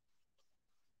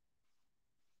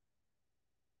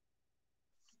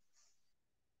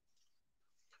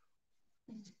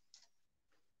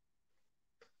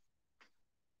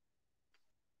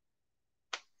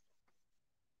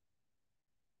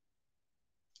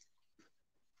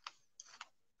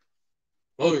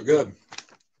 Those are good.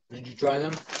 Did you try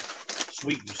them?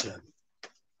 Sweet, you said.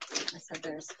 I said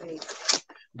they're sweet.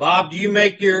 Bob, do you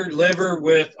make your liver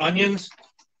with onions?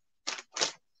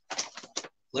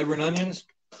 Liver and onions?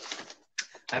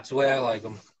 That's the way I like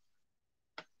them.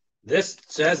 This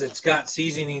says it's got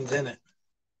seasonings in it.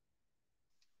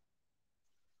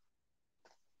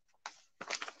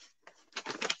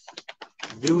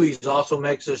 Dewey's also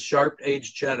makes a sharp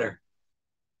aged cheddar.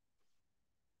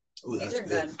 Ooh, These are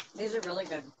good. These are really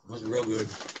good. That's real good.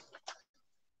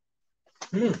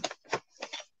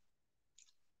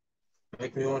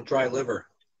 Make me want to try liver.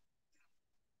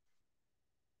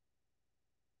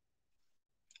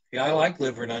 Yeah, I like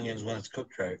liver and onions when it's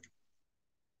cooked right.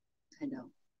 I know.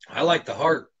 I like the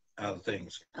heart out of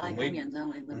things. I like onions. I don't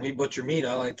like liver. When we butcher meat,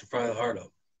 I like to fry the heart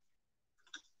up.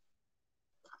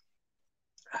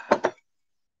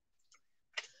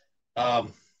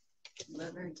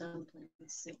 Liver dumplings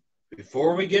soup.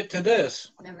 Before we get to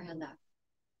this, Never had that.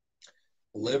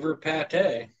 Liver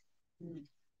pate.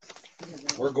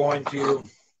 We're going to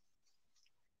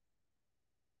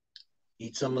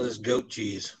eat some of this goat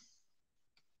cheese.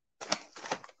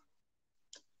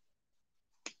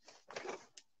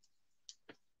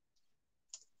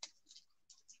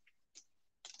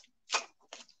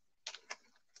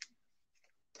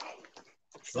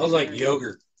 Smells like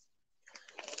yogurt.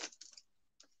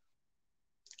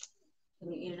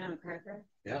 Can you eat it on a cracker?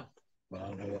 Yeah. But I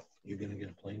don't know. You're going to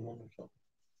get a plain one or something?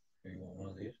 Or you want one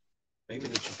of these? Maybe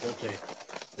the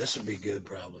chipotle. This would be good,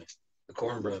 probably. The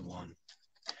cornbread one.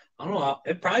 I don't know.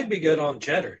 It'd probably be good on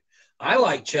cheddar. I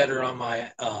like cheddar on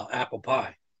my apple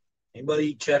pie. Anybody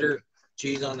eat cheddar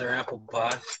cheese on their apple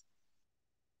pie?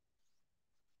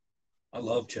 I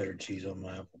love cheddar cheese on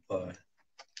my apple pie.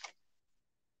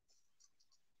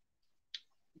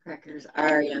 Crackers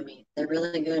are yummy. They're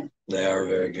really good. They are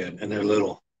very good. And they're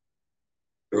little.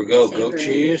 Here we go. Goat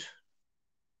cheese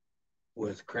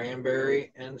with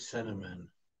cranberry and cinnamon.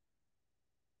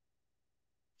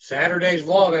 Saturday's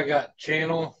vlog, I got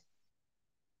channel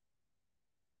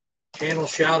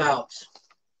shout outs.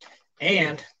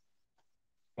 And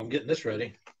I'm getting this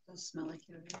ready. Does smell like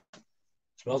yogurt?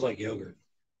 Smells like yogurt.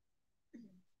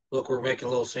 Look, we're making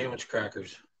little sandwich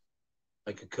crackers.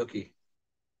 Like a cookie.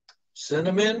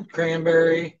 Cinnamon,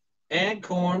 cranberry, and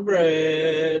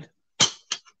cornbread.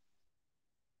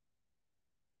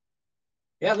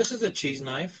 Yeah, this is a cheese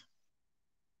knife.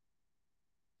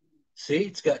 See,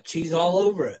 it's got cheese all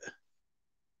over it.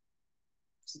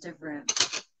 It's different.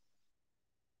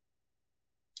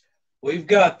 We've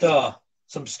got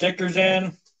some stickers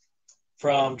in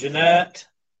from Jeanette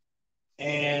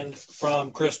and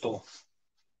from Crystal.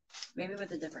 Maybe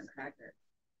with a different cracker.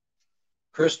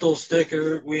 Crystal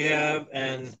sticker we have,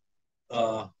 and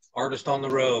Artist on the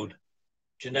Road,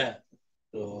 Jeanette.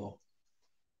 So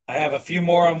I have a few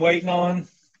more I'm waiting on,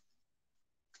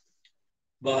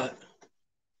 but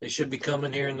they should be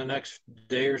coming here in the next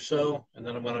day or so. And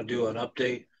then I'm going to do an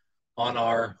update on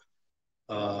our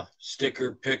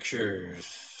sticker picture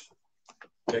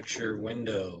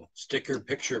window.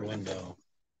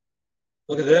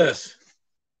 Look at this.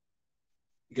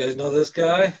 You guys know this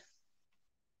guy?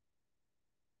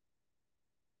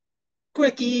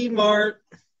 Quickie Mart.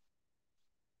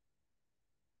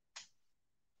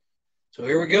 So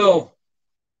here we go.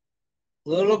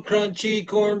 Little crunchy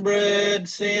cornbread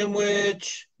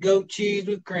sandwich, goat cheese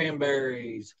with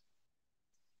cranberries.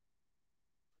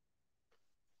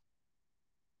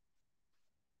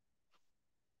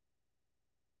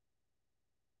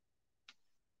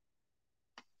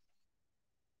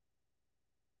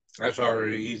 That's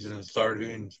already easy than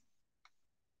sardines.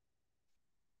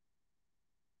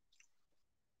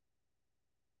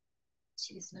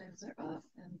 Cheese knives are off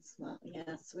and small.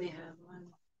 Yes, we have one.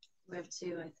 We have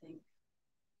two, I think.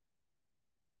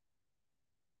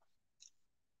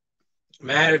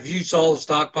 Matt, if you saw the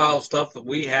stockpile of stuff that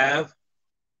we have,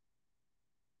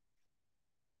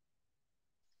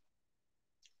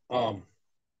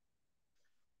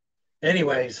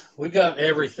 anyways, we got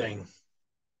everything.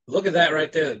 Look at that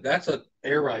right there. That's an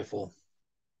air rifle.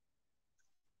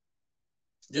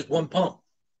 Just one pump.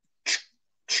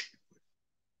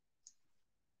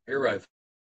 Air rifle.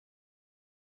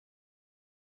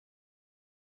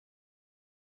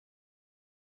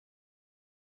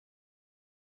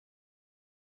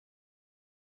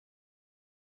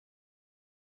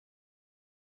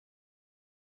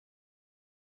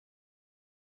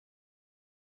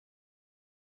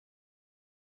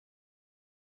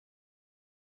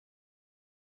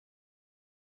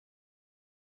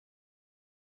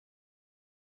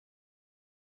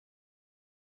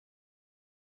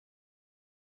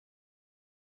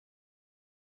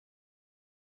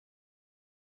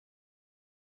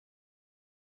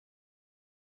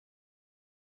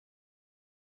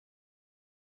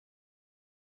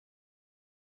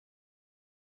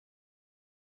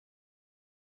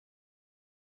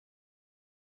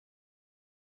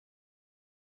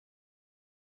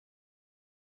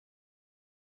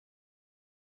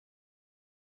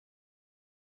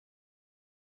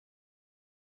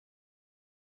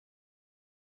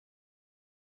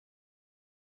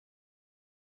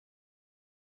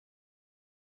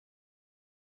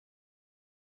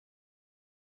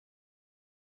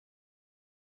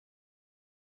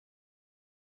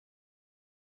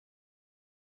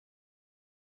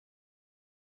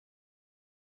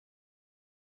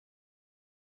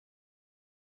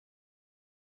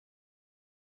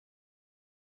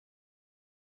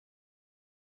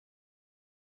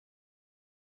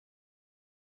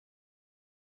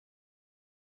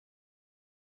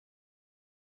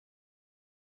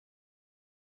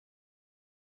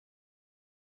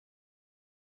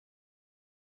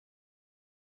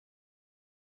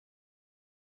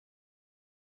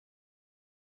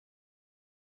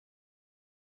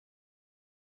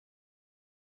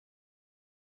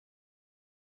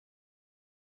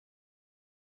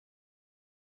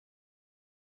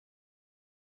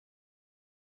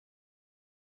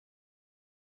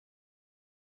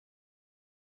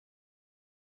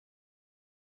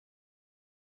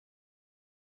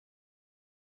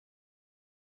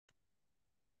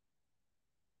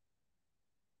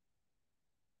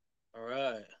 All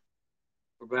right.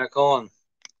 We're back on.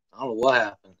 I don't know what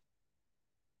happened.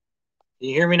 Can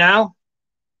you hear me now?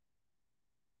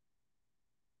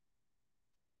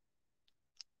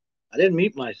 I didn't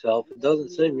mute myself. It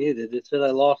doesn't say muted. It said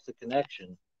I lost the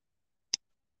connection.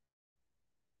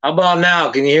 How about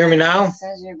now? Can you hear me now? It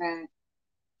says you're back.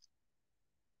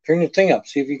 Turn the thing up.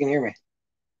 See if you can hear me.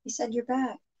 He said you're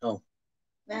back. Oh.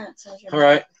 Yeah, it says you're All back.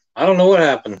 right. I don't know what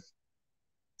happened.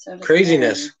 So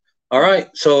Craziness. All right.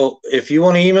 So if you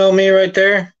want to email me right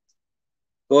there,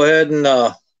 go ahead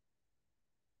and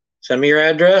send me your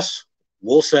address.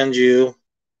 We'll send you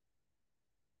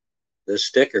this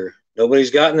sticker.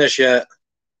 Nobody's gotten this yet.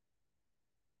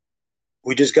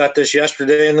 We just got this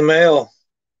yesterday in the mail.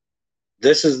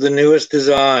 This is the newest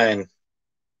design.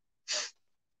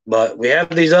 But we have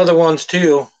these other ones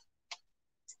too.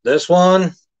 This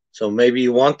one. So maybe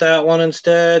you want that one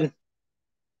instead.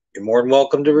 You're more than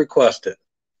welcome to request it.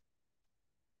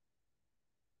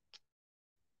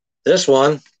 This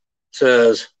one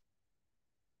says,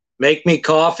 make me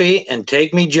coffee and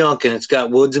take me junkin'. It's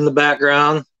got woods in the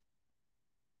background.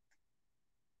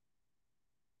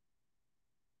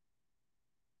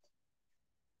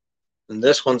 And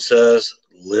this one says,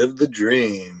 live the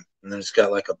dream. And then it's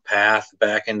got like a path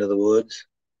back into the woods.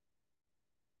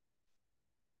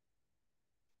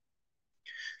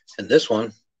 And this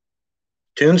one,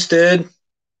 Tunstead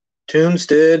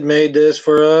made this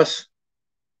for us.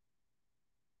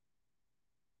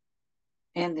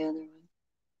 And the other one.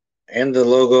 And the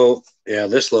logo, yeah,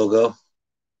 this logo.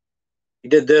 He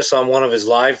did this on one of his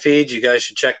live feeds. You guys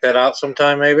should check that out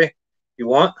sometime, maybe, if you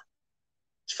want.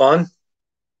 It's fun.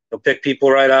 He'll pick people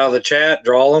right out of the chat,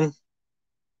 draw them.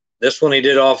 This one he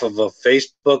did off of a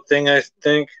Facebook thing, I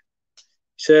think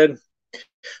he said.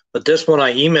 But this one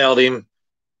I emailed him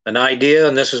an idea,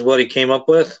 and this is what he came up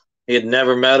with. He had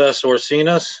never met us or seen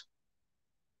us.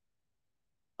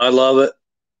 I love it.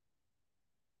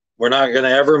 We're not going to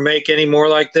ever make any more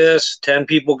like this. 10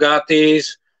 people got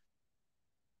these.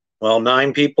 Well,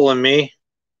 9 people and me.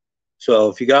 So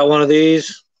if you got one of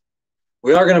these,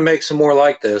 we are going to make some more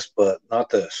like this, but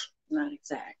not this. Not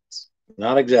exact.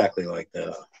 Not exactly like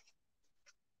that.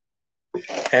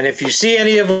 And if you see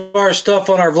any of our stuff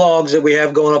on our vlogs that we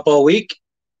have going up all week,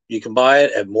 you can buy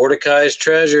it at Mordecai's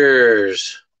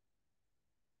Treasures.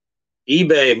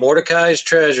 eBay, Mordecai's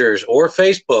Treasures, or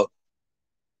Facebook.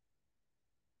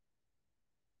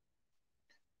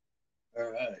 All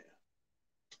right.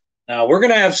 Now we're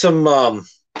going to have some,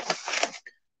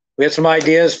 we have some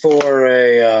ideas for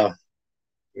a,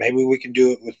 maybe we can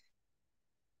do it with,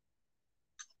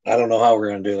 I don't know how we're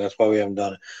going to do it. That's why we haven't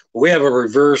done it. But we have a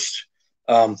reversed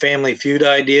Family Feud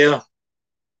idea.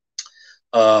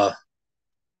 So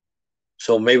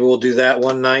maybe we'll do that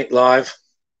one night live.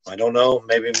 I don't know.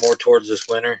 Maybe more towards this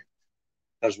winter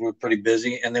because we're pretty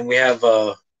busy. And then we have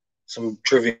some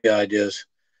trivia ideas.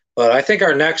 But I think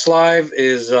our next live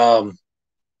is going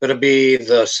to be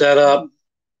the setup,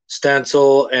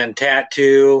 stencil, and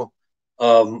tattoo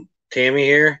of Tammy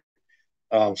here.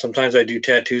 Sometimes I do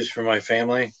tattoos for my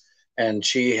family, and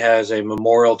she has a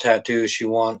memorial tattoo she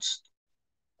wants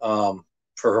for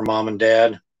her mom and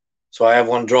dad. So I have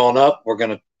one drawn up. We're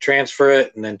going to transfer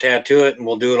it and then tattoo it, and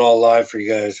we'll do it all live for you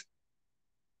guys.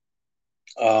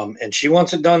 And she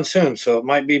wants it done soon, so it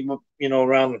might be,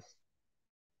 around.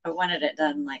 I wanted it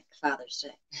done like Father's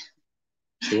Day.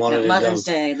 She wanted it Mother's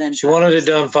done. Day, then she wanted it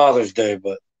done Father's Day,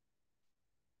 but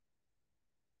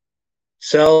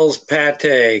sells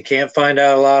pate. Can't find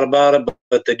out a lot about it,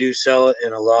 but they do sell it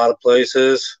in a lot of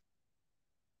places.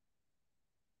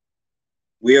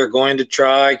 We are going to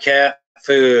try cat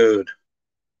food,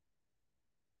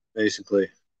 basically.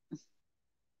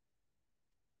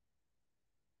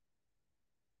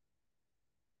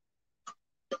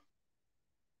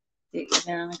 You eat it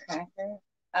on a cracker?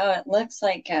 Oh, it looks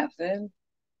like cat food.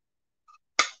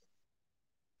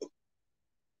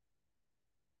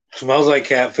 Smells like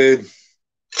cat food.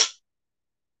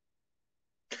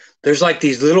 There's like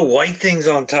these little white things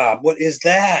on top. What is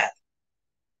that?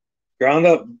 Ground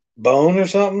up bone or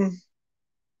something?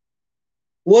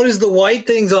 What is the white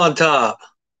things on top?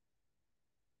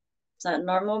 Is that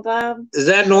normal, Bob? Is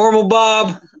that normal,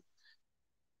 Bob?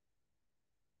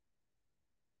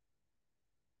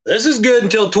 This is good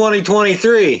until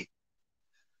 2023.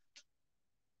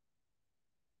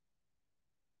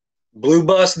 Blue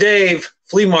Bus Dave,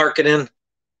 flea marketing.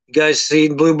 You guys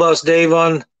seen Blue Bus Dave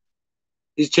on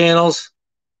these channels?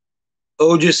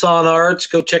 Ojusan Arts,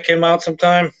 go check him out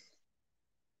sometime.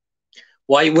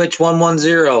 White Witch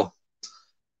 110.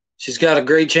 She's got a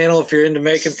great channel if you're into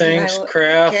making things,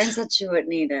 craft. Karen said she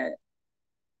wouldn't eat it.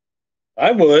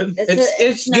 I would.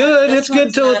 It's good. It's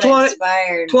good till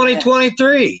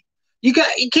 2023. You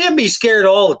can't be scared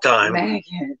all the time.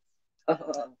 Maggots.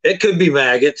 Oh. It could be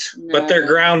maggots, but they're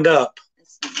ground up.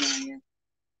 It's not maggots.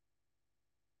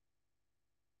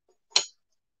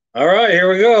 All right,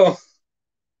 here we go.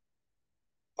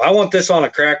 I want this on a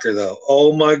cracker, though.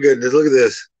 Oh, my goodness. Look at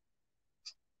this.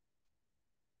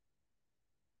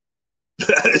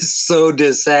 That is so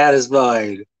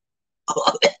dissatisfied.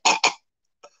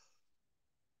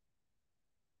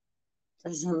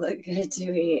 Doesn't look good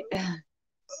to eat.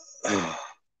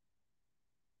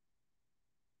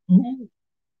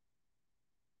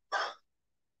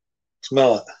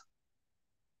 Smell it.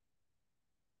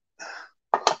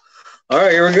 All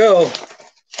right, here we go.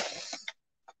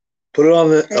 Put it on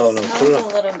the. Oh no! Put it on. A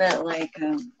little bit like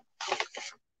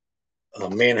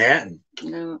Manhattan.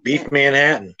 No. Beef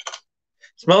Manhattan.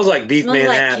 Smells like beef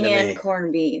Manhattan like canned to me.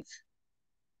 Corned beef.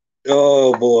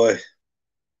 Oh boy.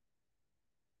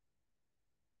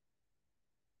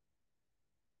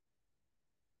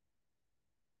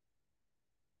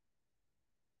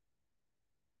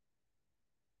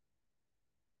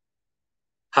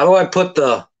 How do I put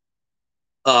the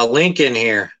link in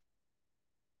here?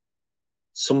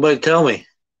 Somebody tell me.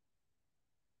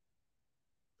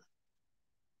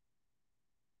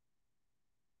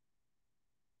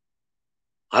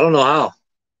 I don't know how. It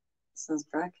says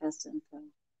broadcast info.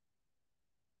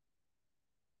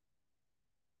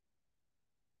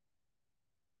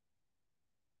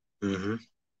 Mm-hmm.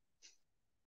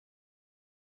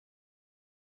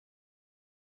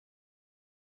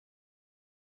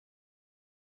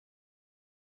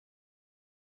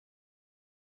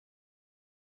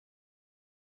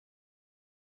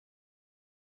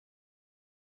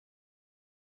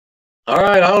 All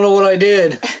right, I don't know what I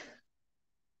did.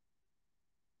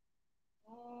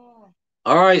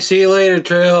 All right, see you later,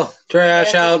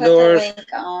 Trash Outdoors. Put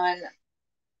the link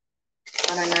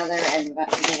on another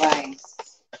device.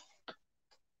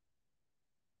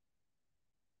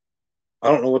 I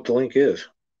don't know what the link is.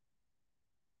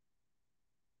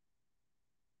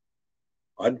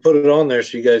 I'd put it on there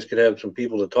so you guys could have some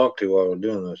people to talk to while we're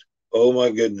doing this. Oh my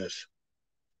goodness.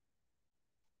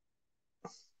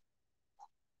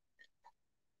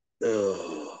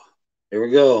 Oh, here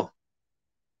we go.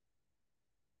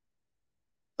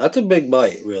 That's a big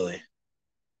bite, really,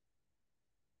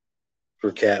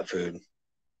 for cat food.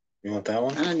 You want that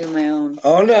one? I'm gonna do my own.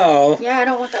 Oh no. Yeah, I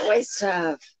don't want that white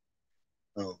stuff.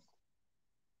 Oh.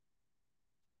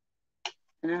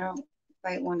 And I don't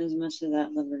bite one as much of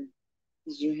that liver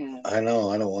as you have. I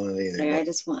know. I don't want it either. I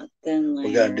just want thin layer.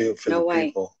 We gotta do it for the white.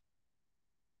 people.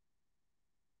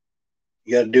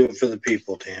 You gotta do it for the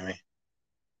people, Tammy.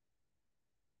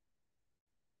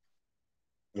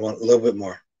 You want a little bit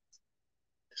more.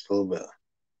 Just a little bit.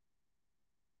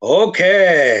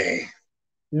 Okay.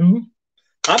 Mm-hmm.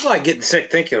 I'm like getting sick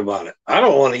thinking about it. I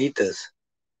don't want to eat this.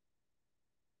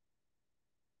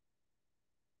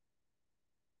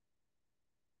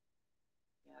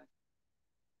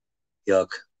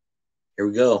 Yuck. Here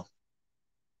we go.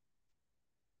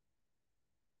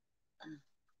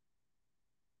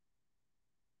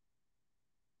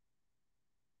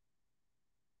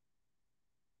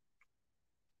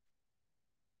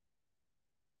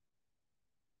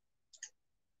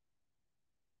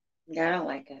 Yeah, I don't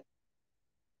like it.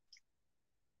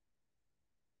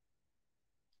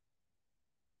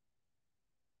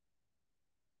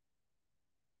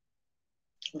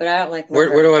 But I don't like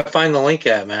liver. Where do I find the link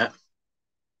at, Matt?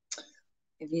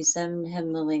 If you send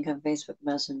him the link on Facebook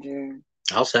Messenger.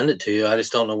 I'll send it to you. I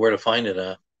just don't know where to find it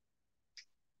at.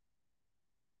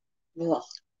 Ugh.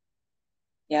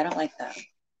 Yeah, I don't like that.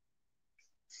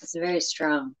 It's very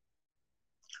strong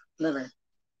liver.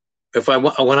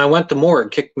 When I went to more,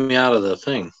 it kicked me out of the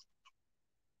thing.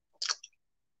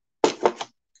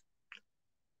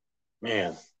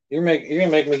 Man, you're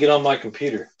gonna make me get on my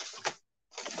computer.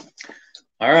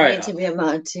 All right. I need to be a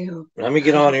mod too. Let me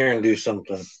get on here and do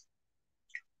something.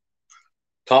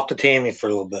 Talk to Tammy for a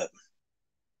little bit.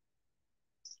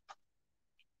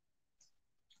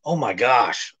 Oh my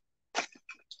gosh.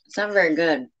 It's not very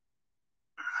good.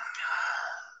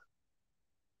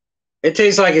 It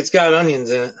tastes like it's got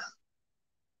onions in it.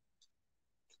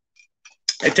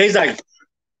 It tastes like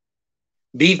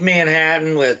beef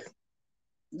Manhattan with.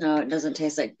 No, it doesn't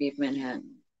taste like beef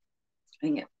Manhattan.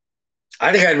 I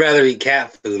think I'd rather eat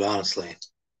cat food, honestly.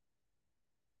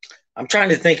 I'm trying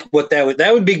to think what that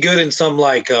would be good in some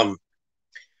like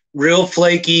real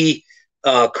flaky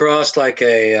crust, like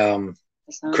a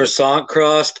croissant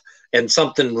crust, and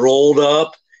something rolled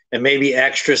up and maybe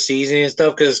extra seasoning and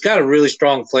stuff, because it's got a really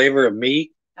strong flavor of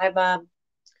meat. Hi, Bob.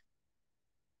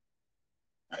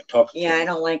 I talked. Yeah, I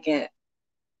don't like it.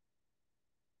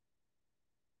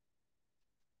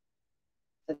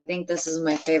 I think this is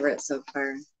my favorite so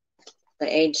far. The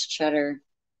aged cheddar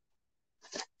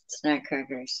snack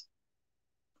crackers.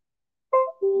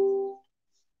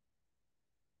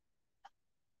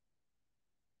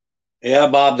 Yeah,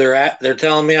 Bob, they're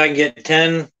telling me I can get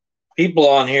 10 people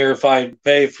on here if I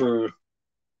pay for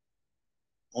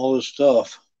all this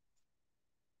stuff.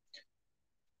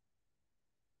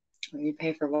 You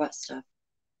pay for what stuff?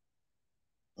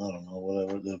 I don't know,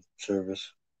 whatever the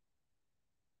service.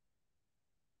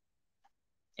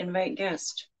 Invite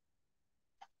guest.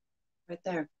 Right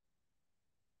there.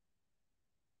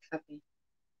 Copy.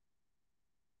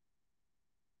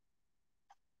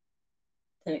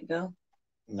 Did it go?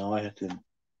 No, I have to.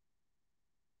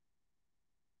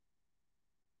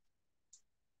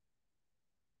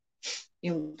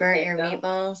 You burnt your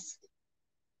meatballs?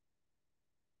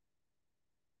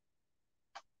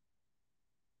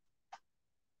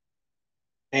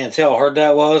 Man, see how hard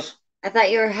that was? I thought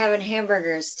you were having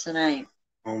hamburgers tonight.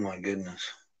 Oh my goodness.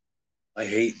 I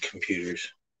hate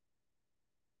computers.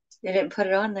 They didn't put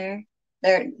it on there.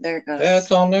 There it goes. Yeah,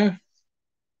 it's on there.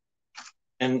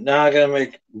 And now I gotta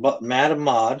make Matt a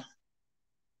mod.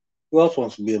 Who else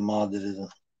wants to be a mod that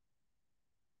isn't?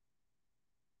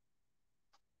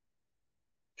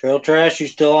 Trail Trash, you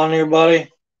still on here, buddy?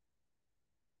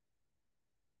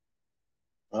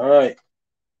 All right.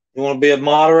 You want to be a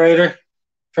moderator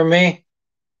for me?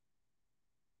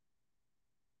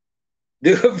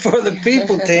 Do it for the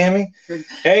people, Tammy.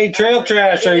 Hey, Trail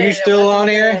Trash, are you still on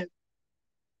here?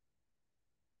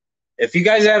 If you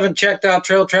guys haven't checked out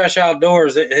Trail Trash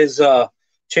Outdoors, his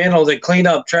channel, they clean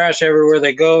up trash everywhere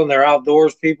they go, and they're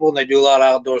outdoors people, and they do a lot of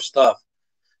outdoor stuff.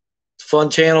 It's a fun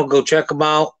channel. Go check them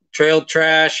out. Trail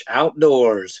Trash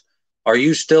Outdoors. Are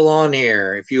you still on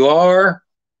here? If you are,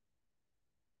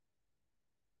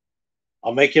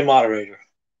 I'll make you a moderator.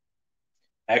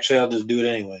 Actually, I'll just do it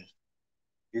anyways.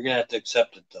 You're going to have to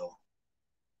accept it, though.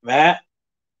 Matt,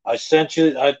 I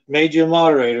made you a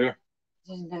moderator.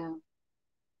 No.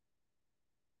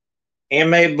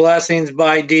 Handmade Blessings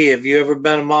by D. Have you ever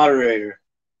been a moderator?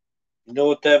 You know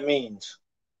what that means.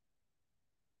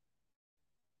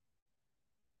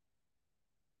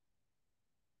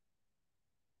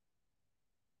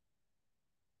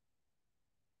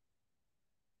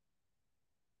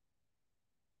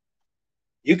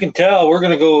 You can tell we're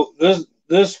gonna go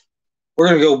we're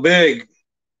gonna go big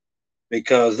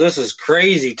because this is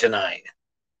crazy tonight.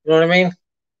 You know what I mean?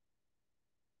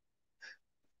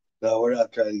 No, we're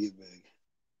not trying to get big.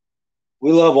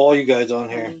 We love all you guys on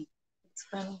here. It's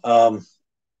funny.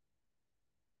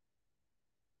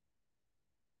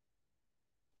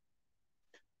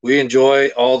 We enjoy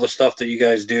all the stuff that you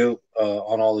guys do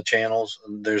on all the channels.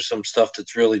 There's some stuff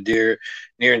that's really near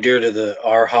and dear to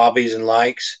our hobbies and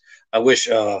likes. I wish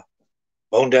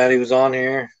Bone Daddy was on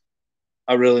here.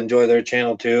 I really enjoy their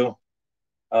channel too.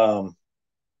 Arkansas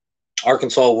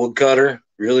Woodcutter,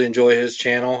 really enjoy his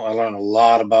channel. I learned a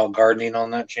lot about gardening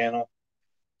on that channel.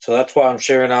 So that's why I'm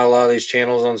sharing out a lot of these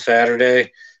channels on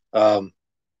Saturday.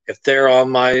 If they're on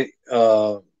my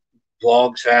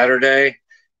vlog Saturday,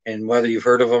 and whether you've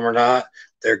heard of them or not,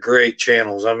 they're great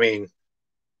channels. I mean,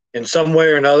 in some way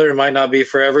or another, it might not be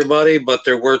for everybody, but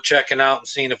they're worth checking out and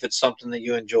seeing if it's something that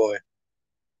you enjoy.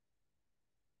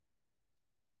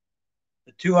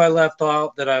 The two I left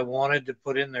out that I wanted to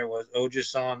put in there was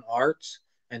Ojason Arts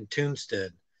and Toonstead.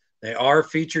 They are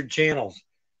featured channels.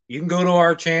 You can go to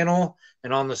our channel,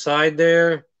 and on the side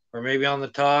there, or maybe on the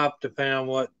top, depending on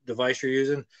what device you're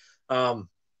using,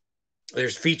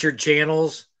 there's featured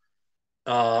channels.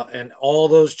 And all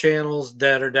those channels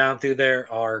that are down through there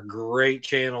are great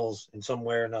channels in some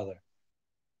way or another.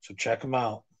 So check them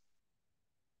out.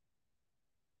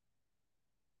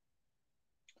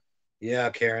 Yeah,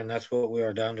 Karen, that's what we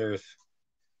are, down to earth.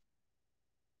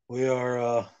 We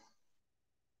are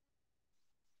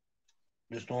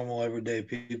just normal, everyday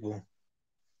people.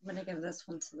 I'm going to give this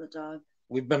one to the dog.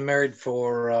 We've been married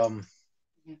for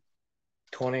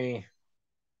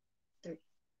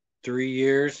 23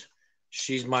 years.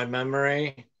 She's my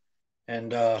memory.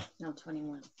 And no,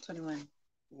 21.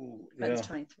 Yeah.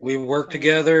 We work 21.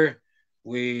 Together.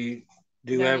 We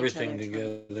do everything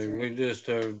together. We just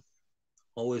are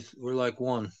always, we're like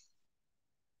one.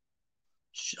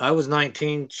 I was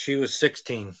 19, she was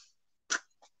 16.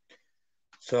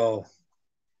 So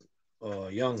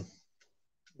young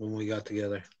when we got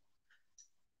together.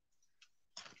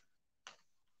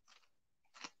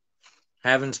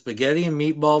 Having spaghetti and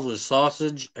meatballs with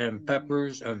sausage and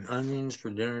peppers and onions for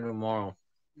dinner tomorrow.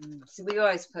 So we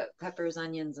always put peppers,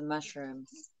 onions, and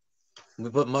mushrooms. We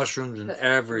put mushrooms in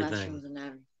everything. Mushrooms and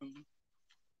everything.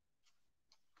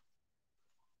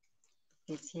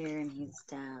 He's here and he's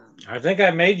down. I think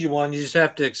I made you one. You just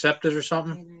have to accept it or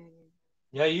something.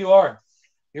 Yeah, you are.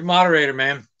 You're moderator,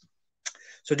 man.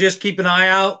 So just keep an eye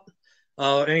out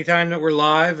anytime that we're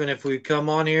live, and if we come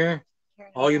on here,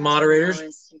 all you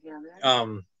moderators,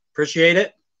 appreciate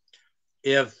it.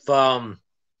 If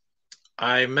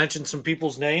I mentioned some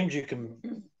people's names, you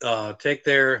can take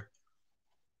their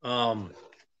go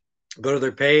to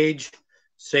their page,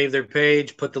 save their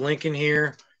page, put the link in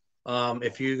here.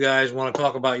 If you guys want to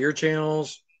talk about your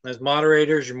channels as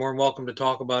moderators, you're more than welcome to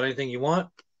talk about anything you want.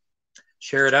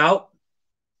 Share it out.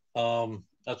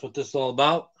 That's what this is all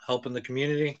about, helping the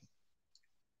community.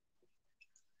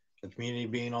 The community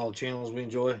being all the channels we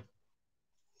enjoy.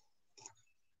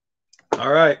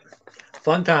 All right.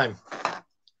 Fun time.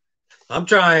 I'm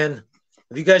trying.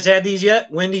 Have you guys had these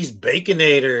yet? Wendy's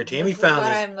Baconator. Tammy found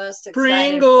this. I'm most excited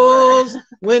Pringles. for.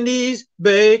 Wendy's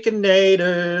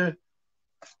Baconator.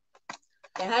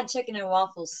 They had chicken and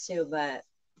waffles too, but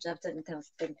Jeff didn't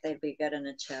think they'd be good in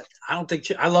a chip. I don't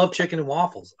think I love chicken and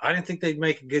waffles. I didn't think they'd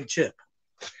make a good chip.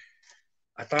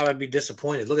 I thought I'd be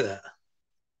disappointed. Look at that.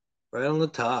 Right on the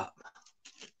top.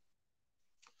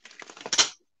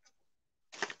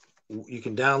 You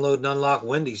can download and unlock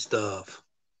Wendy's stuff.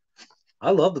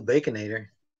 I love the Baconator.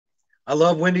 I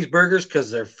love Wendy's burgers because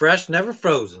they're fresh, never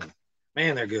frozen.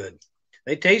 Man, they're good.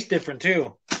 They taste different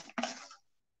too.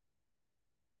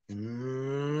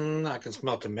 I can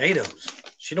smell tomatoes.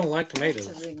 She don't like tomatoes.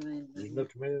 There's no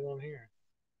tomatoes on here.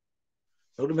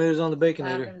 No tomatoes on the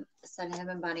Baconator. Said him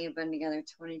and Bonnie have been together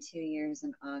 22 years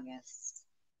in August.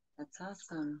 That's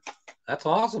awesome. That's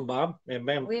awesome, Bob.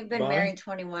 And we've been married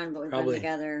 21, but we've been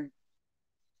together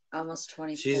almost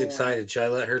 24. She's excited. Should I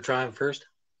let her try them first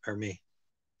or me?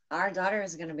 Our daughter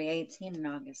is going to be 18 in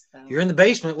August, though. You're in the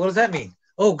basement. What does that mean?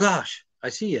 Oh, gosh. I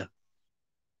see you.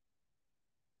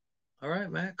 All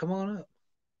right, Matt. Come on up.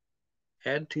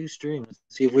 Add to stream. Let's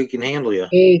see if we can handle you.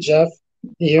 Hey, Jeff.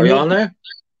 Are you on there?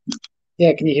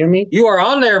 Yeah, can you hear me? You are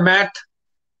on there, Matt.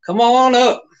 Come on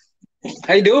up.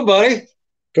 How you doing, buddy?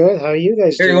 Good. How are you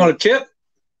guys doing? Here, you want a chip?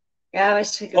 Yeah, I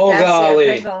wish we could. Oh,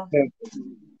 golly.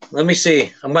 Let me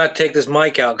see. I'm going to take this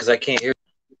mic out because I can't hear.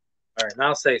 All right,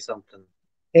 now say something.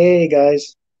 Hey,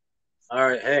 guys. All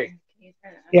right, hey.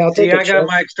 Yeah, I'll take I got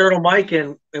my external mic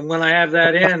in, and when I have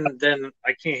that in, then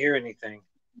I can't hear anything.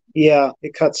 Yeah,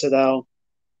 it cuts it out.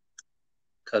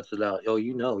 Cuts it out. Oh,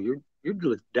 you know, you're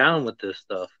down with this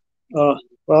stuff. Well,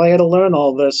 I had to learn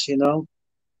all this, you know.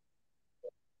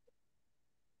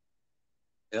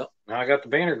 Yep. Now I got the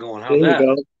banner going. How's there you that?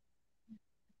 Go.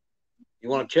 You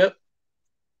want a chip?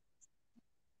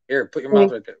 Here, put your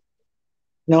mouth right there.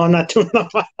 No, I'm not doing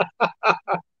that.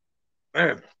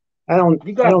 Man, I don't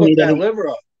need that liver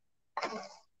up.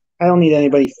 I don't need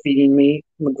anybody feeding me.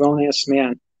 I'm a grown ass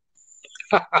man.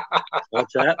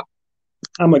 What's that?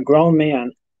 I'm a grown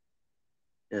man.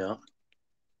 Yeah.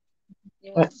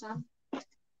 You want some?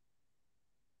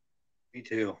 Me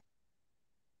too.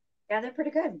 Yeah, they're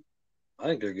pretty good. I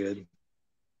think they're good.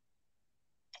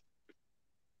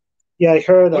 Yeah, I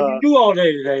heard. What did you do all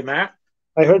day today, Matt?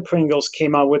 I heard Pringles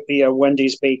came out with the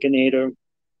Wendy's Baconator.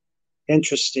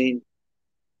 Interesting.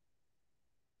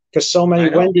 Because so many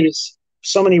Wendy's,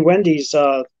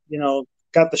 you know,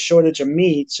 got the shortage of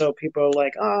meat, so people are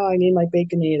like, "Oh, I need my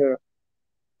Baconator."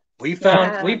 We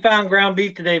found ground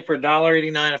beef today for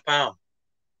 $1.89 a pound.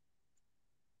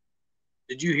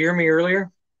 Did you hear me earlier?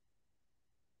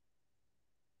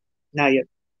 Not yet.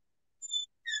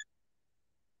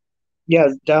 Yeah,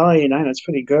 $1.89. That's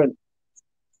pretty good.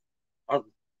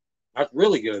 That's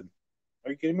really good.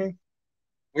 Are you kidding me?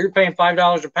 We were paying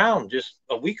 $5 a pound just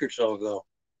a week or so ago.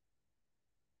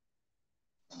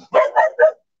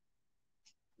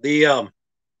 The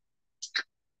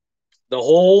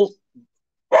whole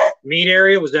meat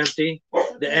area was empty.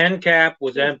 The end cap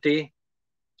was empty.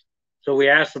 So we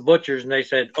asked the butchers, and they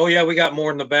said, "Oh yeah, we got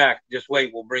more in the back. Just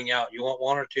wait, we'll bring you out. You want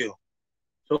one or two?"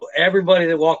 So everybody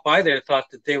that walked by there thought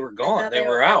that they were gone. They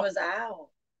were out. Was out.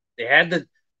 They had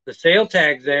the sale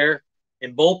tags there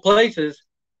in both places,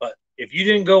 but if you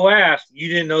didn't go ask, you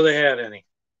didn't know they had any.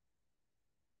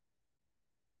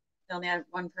 They only had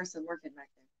one person working back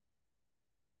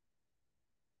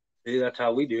there. See, that's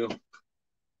how we do.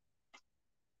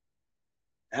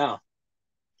 Yeah.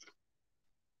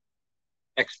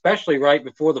 Especially right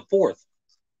before the 4th.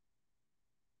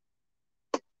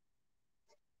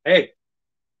 Hey,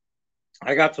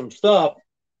 I got some stuff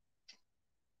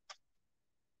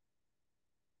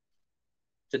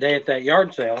today at that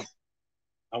yard sale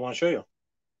I want to show you.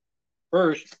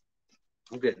 First,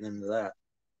 I'm getting into that.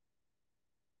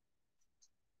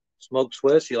 Smoked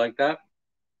Swiss, you like that?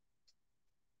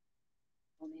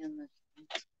 Only on the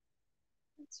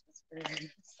that's what's burgers.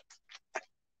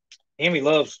 Amy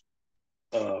loves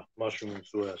mushroom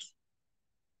Swiss.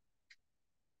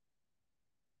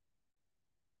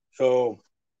 So,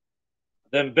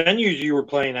 then venues you were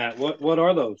playing at, what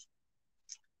are those?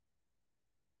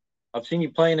 I've seen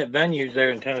you playing at venues there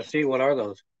in Tennessee. What are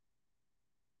those?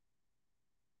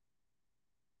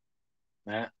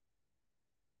 Matt?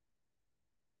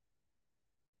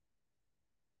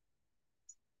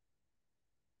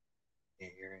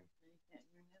 Can't hear him.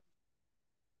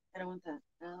 I don't want that.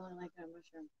 I don't like that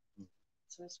mushroom.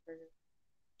 Swiss burger.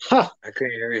 Ha! I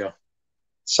couldn't hear you.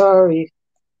 Sorry.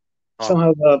 Oh,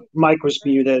 Somehow the mic was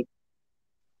muted.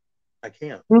 I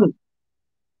can't. Can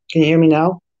you hear me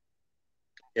now?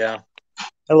 Yeah,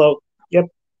 Hello. Yep.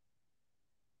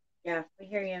 Yeah, we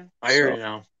hear you. I hear So, you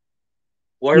now.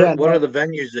 What yeah, are no, the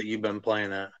venues that you've been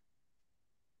playing at?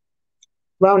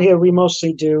 around here we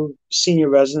mostly do senior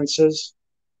residences,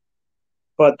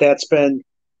 but that's been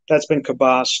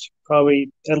kiboshed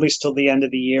probably at least till the end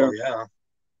of the Oh year yeah,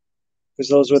 because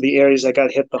those were the areas that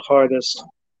got hit the hardest.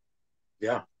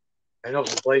 yeah. I know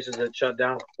some places that shut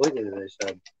down completely. They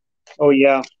said. Oh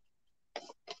yeah.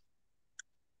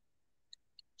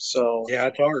 So Yeah,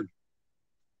 it's hard.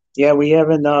 yeah, we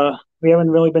haven't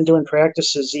really been doing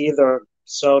practices either.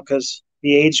 So because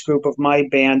the age group of my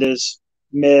band is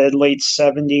mid late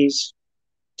 70s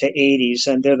to 80s,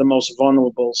 and they're the most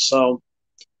vulnerable. So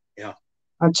Yeah.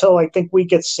 until I think we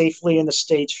get safely into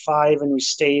stage 5 and we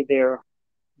stay there,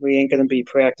 we ain't going to be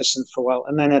practicing for a while.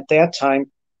 And then at that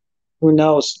time, who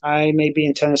knows? I may be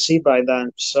in Tennessee by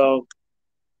then. So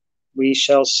we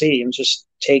shall see. I'm just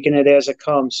taking it as it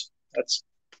comes. You're That's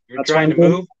what trying I'm to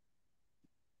doing. move?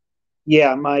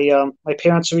 Yeah, my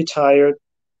parents are retired.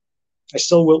 I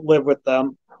still will live with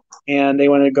them, and they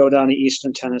want to go down to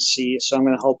Eastern Tennessee. So I'm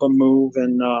going to help them move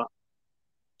and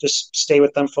just stay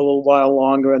with them for a little while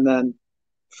longer, and then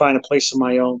find a place of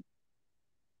my own.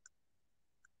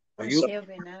 Are So you?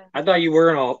 I thought you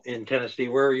were in Tennessee.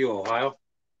 Where are you? Ohio?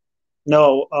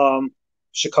 no,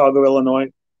 Chicago, Illinois.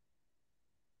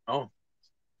 Oh,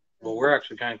 well, we're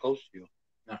actually kind of close to you.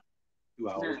 No, 2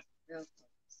 hours.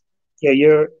 Yeah,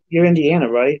 you're Indiana,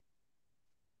 right?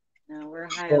 No, we're Oh,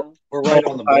 Ohio. We're right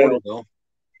on the border, Ohio. though.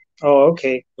 Oh,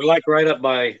 okay. We're like right up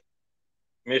by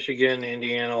Michigan,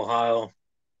 Indiana, Ohio.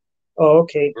 Oh,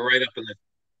 okay. We're right up in the.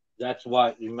 That's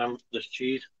why you remember this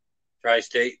cheese,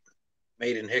 Tri-State,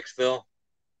 made in Hicksville,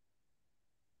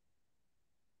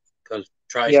 because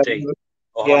Yeah, Tri-State, yeah,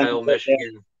 Ohio,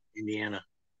 Michigan, Indiana.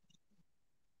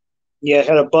 yeah. I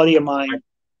had a buddy of mine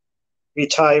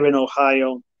retire in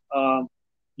Ohio, um,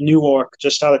 Newark,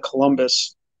 just out of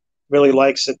Columbus. Really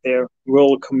likes it there.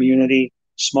 Rural community,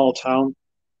 small town.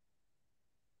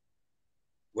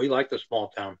 We like the small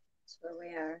town. That's where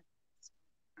we are.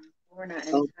 We're not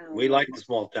in Oh, town. We like the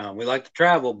small town. We like to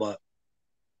travel, but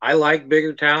I like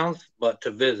bigger towns, but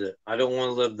to visit. I don't want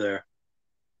to live there.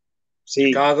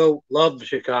 see, Chicago, love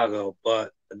Chicago,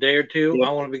 but a day or two, yeah.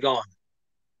 I want to be gone.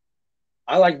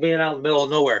 I like being out in the middle of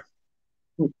nowhere.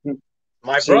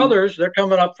 My See, brothers, they're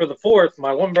coming up for the 4th.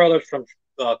 My one brother's from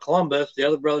Columbus, the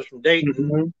other brother's from Dayton,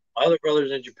 mm-hmm. my other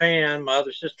brother's in Japan, my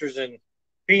other sister's in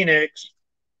Phoenix,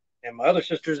 and my other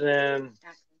sister's in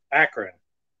Akron.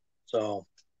 So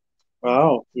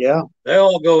Wow, yeah, they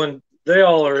all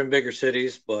are in bigger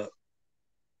cities, but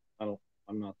I'm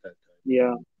not that type.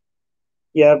 yeah,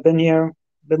 yeah. I've been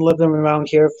living around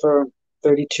here for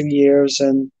 32 years,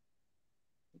 and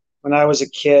when I was a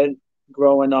kid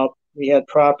growing up, we had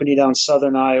property down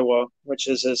southern Iowa, which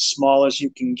is as small as you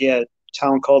can get. A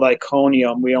town called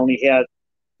Iconium. We only had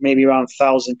maybe around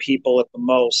 1,000 people at the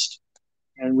most.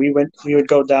 And we would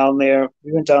go down there.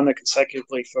 We went down there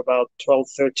consecutively for about 12,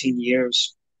 13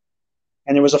 years.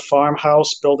 And it was a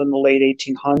farmhouse built in the late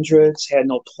 1800s, had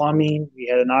no plumbing. We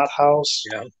had an outhouse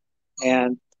Yeah.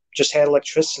 and just had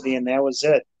electricity, and that was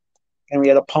it. And we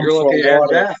had a pump You're for lucky to have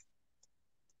water. that.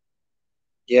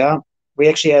 Yeah, we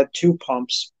actually had two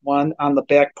pumps, one on the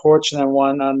back porch and then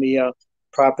one on the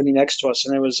property next to us,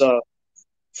 and it was a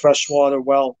freshwater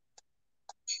well.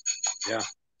 Yeah,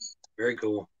 very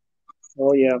cool.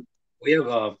 Oh yeah, We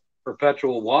have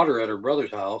perpetual water at her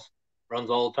brother's house. Runs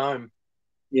all the time.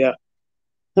 yeah.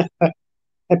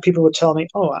 And people would tell me,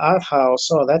 "Oh, outhouse.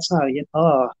 Oh, that's not.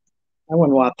 Oh, I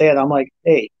wouldn't want that." I'm like,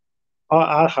 "Hey, our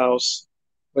outhouse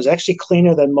was actually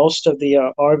cleaner than most of the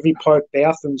RV park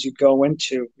bathrooms you'd go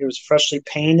into. It was freshly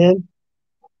painted,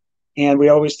 and we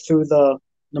always threw the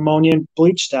pneumonia and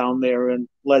bleach down there and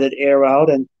let it air out,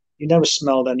 and you never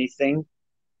smelled anything.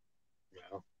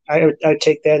 Yeah. I'd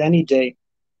take that any day.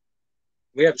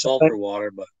 We have So sulfur water,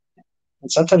 but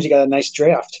And sometimes you got a nice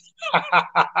draft.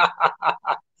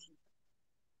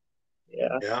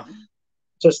 Yeah. Yeah.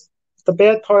 Just the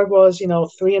bad part was,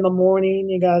 3 in the morning,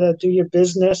 you gotta do your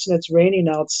business and it's raining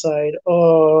outside.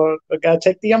 Oh, I gotta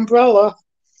take the umbrella.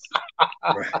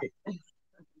 Right.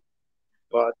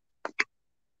 But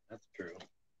That's true.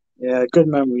 yeah, good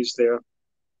memories there.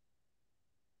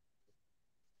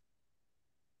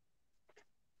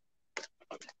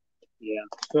 Yeah.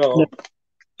 So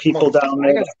People down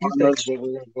I there, got the a few farmers. things that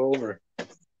we're gonna go over.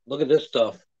 Look at this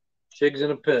stuff. Shigs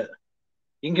in a pit.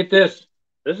 You can get this.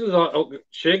 This is on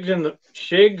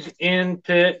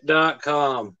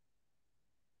shigsinpit.com.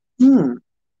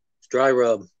 It's dry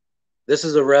rub. This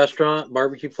is a restaurant,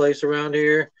 barbecue place around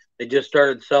here. They just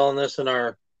started selling this in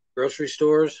our grocery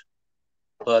stores,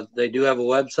 but they do have a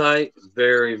website.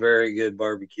 Very, very good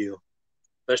barbecue,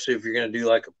 especially if you're going to do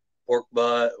like a pork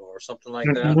butt or something like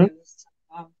that.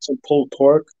 Some pulled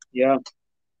pork. Yeah.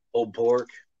 Pulled pork.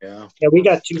 Yeah. Yeah, we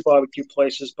got 2 barbecue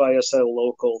places by us that are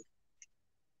local.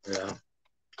 Yeah.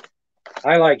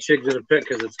 I like Shigs in a Pit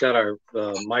because it's got our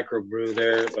microbrew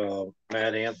there,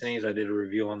 Matt Anthony's. I did a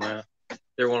review on that.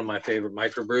 They're one of my favorite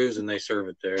microbrews, and they serve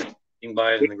it there. You can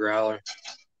buy it in the growler.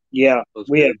 Yeah, So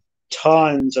we good. have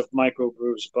tons of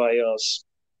microbrews by us.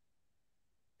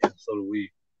 Yeah, so do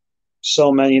we.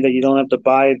 So many that you don't have to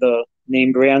buy the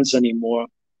name brands anymore.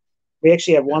 We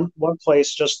actually have one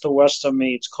place just to the west of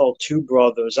me. It's called Two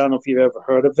Brothers. I don't know if you've ever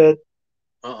heard of it.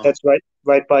 That's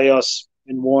right by us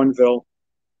in Warrenville.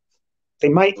 They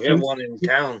might. We have one in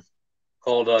town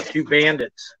called Two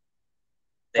Bandits.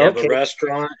 They have a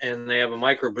restaurant and they have a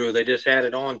microbrew. They just had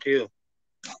it on too.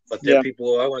 But they're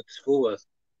people I went to school with.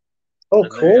 Oh,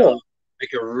 and cool. They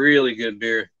make a really good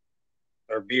beer.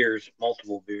 Or beers,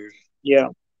 multiple beers. Yeah.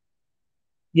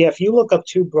 Yeah, if you look up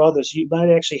Two Brothers, you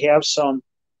might actually have some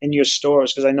in your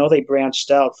stores because I know they branched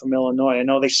out from Illinois. I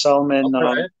know they sell them in.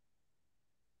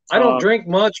 I don't drink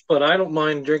much, but I don't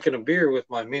mind drinking a beer with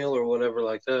my meal or whatever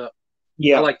like that.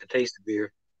 Yeah. I like the taste of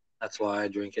beer. That's why I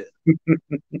drink it.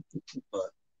 But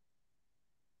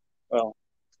well,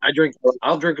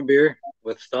 I'll drink a beer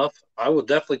with stuff. I will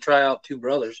definitely try out Two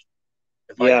Brothers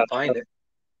if I can find it.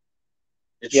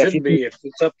 It shouldn't be, if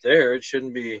it's up there, it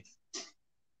shouldn't be.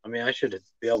 I mean, I should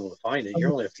be able to find it.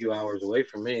 You're only a few hours away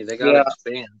from me. They got to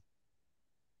expand.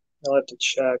 I'll have to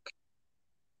check.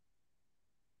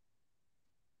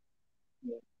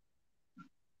 Yeah.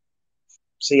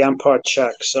 See, I'm part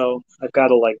Czech, so I've got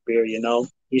to like beer,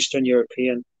 Eastern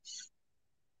European.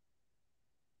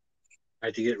 I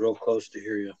have to get real close to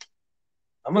hear you.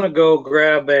 I'm going to go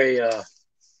grab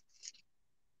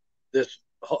this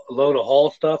load of haul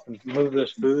stuff and move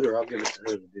this food, or I'll give it to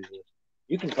her to do this.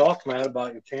 You can talk, Matt,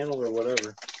 about your channel or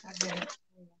whatever.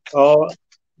 Oh,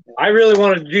 I really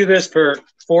wanted to do this for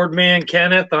Ford Man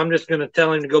Kenneth. I'm just going to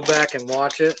tell him to go back and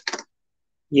watch it.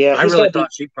 Yeah, I really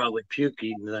thought she'd probably puke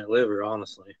eating that liver,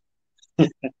 honestly.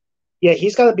 Yeah,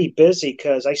 he's got to be busy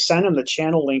because I sent him the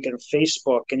channel link on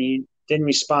Facebook and he didn't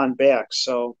respond back.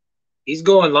 So he's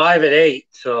going live at 8.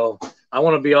 So I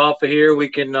want to be off of here. We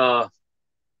can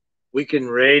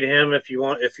raid him if you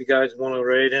want. If you guys want to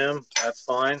raid him, that's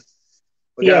fine.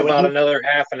 We got about another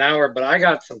half an hour, but I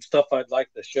got some stuff I'd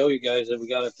like to show you guys that we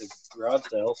got at the garage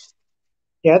sales.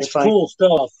 Yeah, it's fine. Cool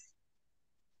stuff.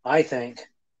 I think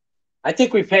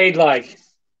we paid like.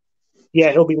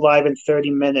 Yeah, he'll be live in 30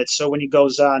 minutes. So when he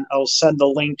goes on, I'll send the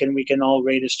link and we can all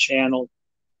raid his channel.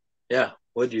 Yeah,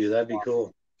 would you? That'd be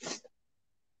cool.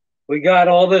 We got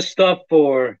all this stuff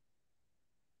for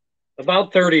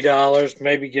about $30,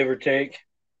 maybe give or take.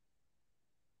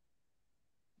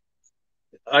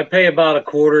 I pay about a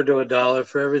quarter to $1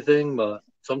 for everything, but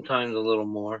sometimes a little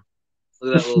more.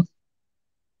 Look at that little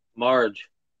Marge.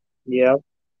 Yeah.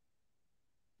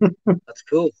 That's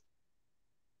cool.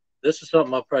 This is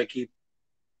something I'll probably keep.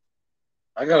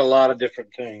 I got a lot of different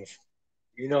things.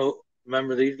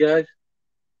 Remember these guys?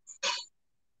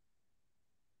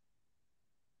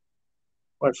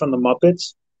 What, from the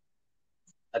Muppets?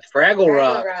 That's Fraggle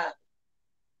Rock.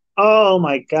 Oh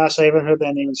my gosh, I haven't heard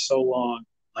that name in so long.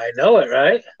 I know it,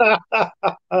 right?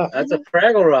 That's a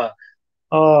Fraggle Rock.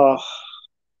 Oh,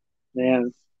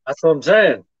 man. That's what I'm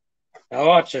saying. Now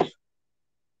watch it.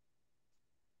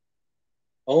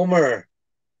 Homer.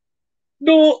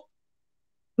 No.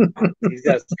 He's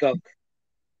got a skunk.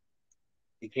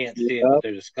 You can't see it, but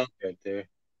there's a skunk right there.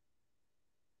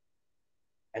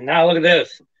 And now look at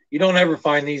this. You don't ever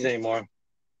find these anymore.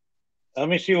 Let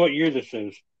me see what year this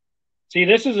is. See,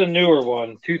 this is a newer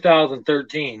one,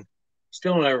 2013.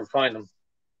 Still don't ever find them.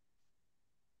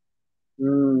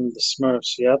 The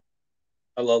Smurfs, yep.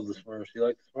 I love the Smurfs. You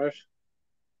like the Smurfs?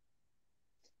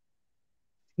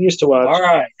 We used to watch. All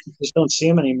right. Just don't see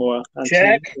them anymore on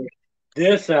Check TV.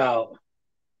 this out.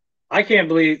 I can't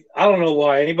believe, I don't know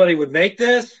why anybody would make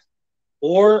this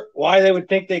or why they would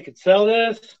think they could sell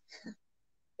this.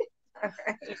 All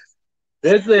right.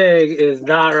 This thing is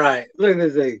not right. Look at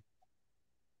this thing.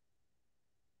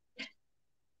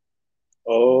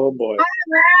 Oh boy. Hi,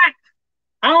 Matt.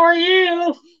 How are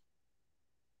you?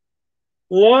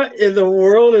 What in the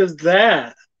world is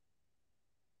that?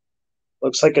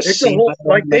 Looks like a It's a scene. whole,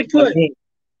 like they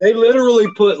literally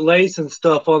put lace and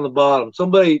stuff on the bottom.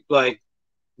 Somebody like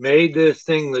made this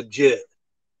thing legit.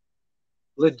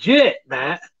 Legit,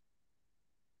 Matt.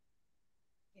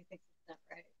 You think it's not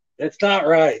right? It's not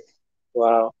right.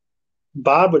 Wow.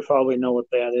 Bob would probably know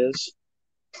what that is.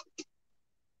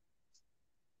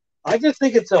 I just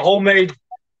think it's a homemade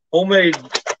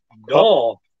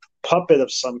doll. Puppet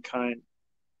of some kind.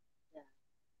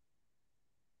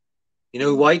 You know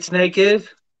who White Snake is?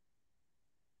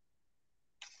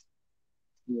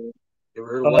 Yeah. You ever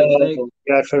heard of White Snake?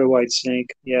 Yeah, I've heard of White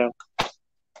Snake. Yeah. How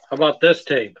about this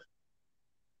tape?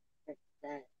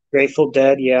 Grateful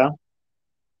Dead. Yeah.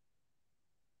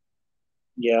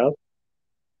 Yeah.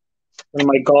 One of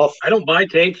my golf. I don't buy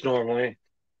tapes normally,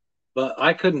 but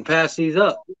I couldn't pass these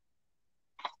up.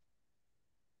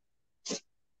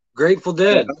 Grateful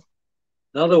Dead. Yeah.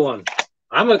 Another one.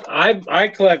 I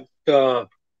collect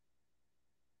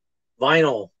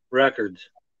vinyl records.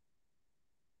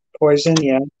 Poison.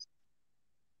 Yeah.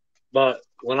 But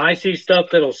when I see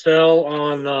stuff that'll sell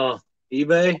on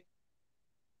eBay,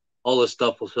 all this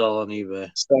stuff will sell on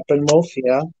eBay. Steppenwolf.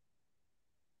 Yeah.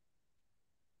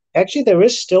 Actually, there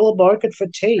is still a market for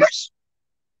tapes.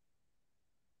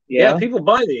 Yeah, people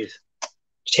buy these.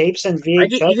 Tapes and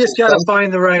VHS. You just got to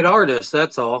find the right artist.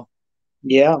 That's all.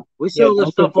 Yeah. We sell this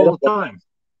stuff all the time.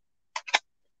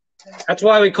 That's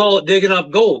why we call it digging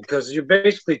up gold, because you're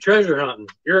basically treasure hunting.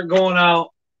 You're going out.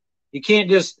 You can't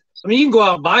just, I mean, you can go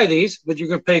out and buy these, but you're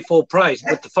going to pay full price.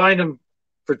 But to find them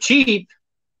for cheap,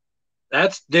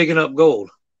 that's digging up gold.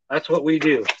 That's what we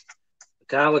do.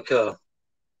 Metallica,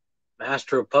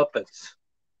 Master of Puppets.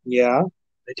 Yeah.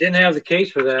 They didn't have the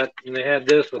case for that, and they had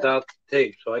this without the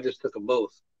tape, so I just took them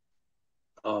both.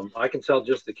 I can sell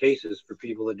just the cases for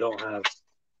people that don't have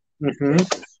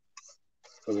cases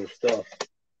for their stuff.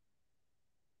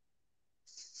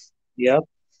 Yep.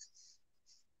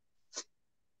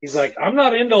 He's like, I'm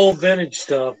not into old vintage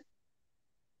stuff.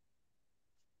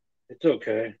 It's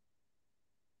okay.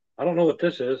 I don't know what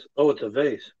this is. Oh, it's a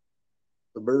vase.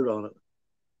 The bird on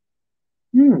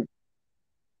it.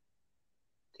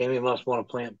 Tammy must want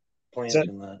to plant plants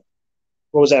in that.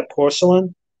 What was that,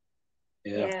 porcelain?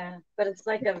 Yeah, but it's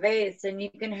like a vase, and you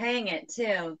can hang it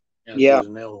too. Yeah.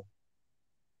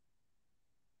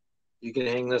 You can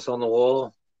hang this on the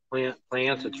wall.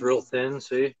 Plants. It's real thin.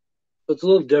 See, so it's a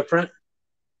little different.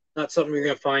 Not something you're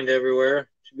gonna find everywhere.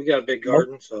 We got a big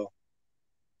garden, so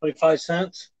 25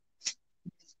 cents.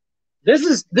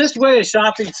 This way of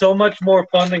shopping so much more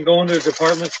fun than going to a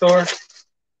department store.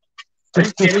 Are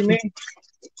you kidding me?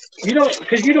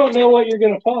 Because you don't know what you're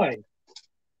gonna find.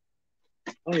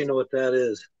 I don't even know what that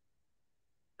is.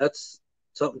 That's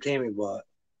something Tammy bought.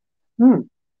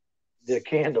 The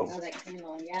candle. Oh, that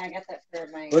candle. Yeah, I got that for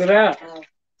my. Look at that.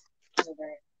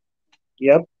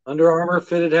 Yep. Under Armour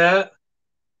fitted hat.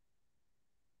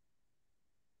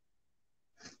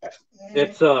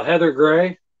 It's heather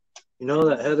gray. You know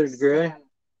that heather gray?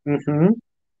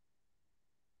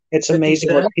 It's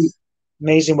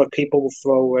amazing what people will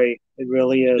throw away. It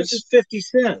really is. This is 50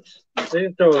 cents. They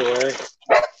didn't throw it away.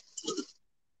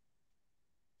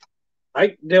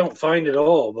 I don't find it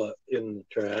all, but in the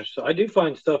trash. So I do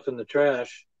find stuff in the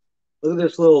trash. Look at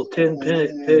this little tin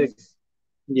pig.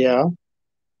 Yeah.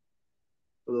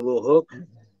 With a little hook.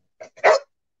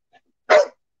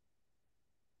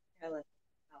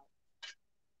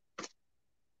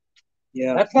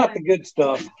 Yeah. That's not the good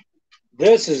stuff.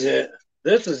 This is it.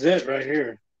 This is it right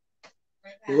here.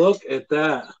 Look at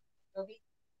that. There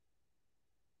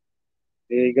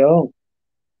you go.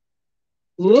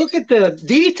 Look at the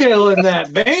detail in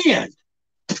that band.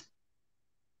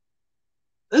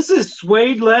 This is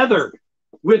suede leather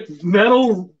with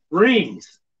metal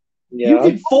rings. Yeah. You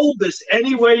can fold this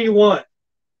any way you want.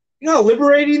 You know how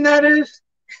liberating that is?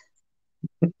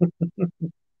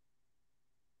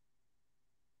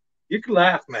 You can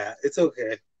laugh, Matt. It's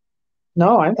okay.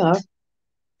 No, I'm not.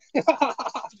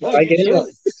 I get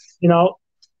it. You know,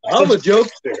 I'm a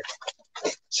jokester.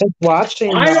 Since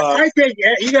watching, I take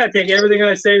you gotta take everything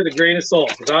I say with a grain of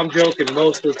salt because I'm joking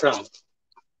most of the time.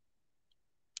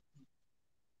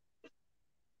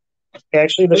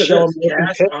 Actually, the show American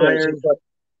cast Pickers iron.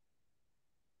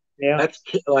 Yeah. That's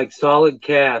like solid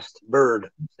cast bird,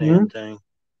 same thing.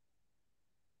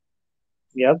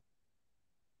 Yep.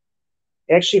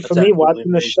 Actually, for That's me, absolutely watching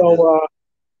the amazing, isn't show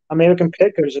American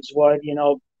Pickers is what,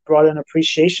 brought an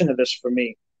appreciation of this for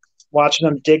me. Watching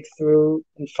them dig through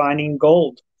and finding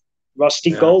gold.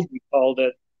 Rusty it? Yeah. gold, we called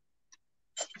it.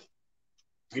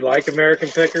 You like American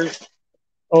Pickers?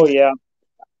 Oh, yeah.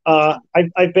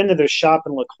 I've been to their shop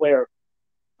in LeClaire,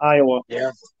 Iowa,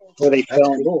 Yeah, where they that's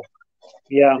film. cool.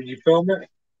 Yeah. Did you film it?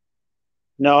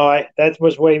 No, that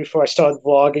was way before I started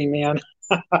vlogging, man.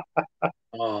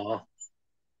 Oh,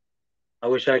 I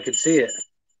wish I could see it.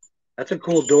 That's a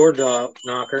cool door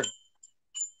knocker.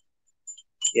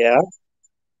 Yeah.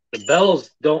 The bells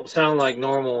don't sound like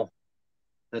normal.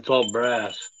 It's all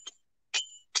brass.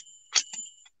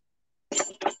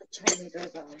 Charlie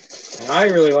doorbell. And I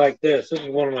really like this. This is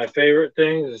one of my favorite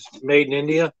things. It's made in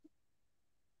India.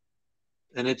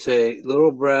 And it's a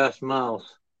little brass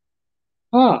mouse.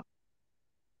 Huh.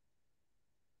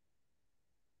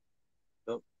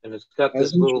 Oh, and it's got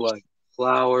That's this little interesting. like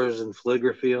flowers and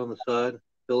filigree on the side.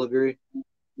 Filigree.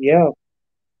 Yeah.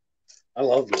 I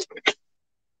loved it.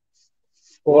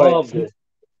 Boy. Loved it.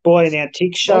 Boy, in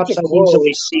antique Bunch shops, of I'd easily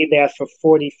quotes. see that for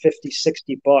 40, 50,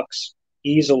 60 bucks.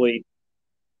 Easily.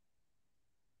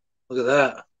 Look at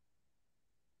that.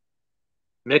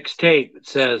 Mixtape. It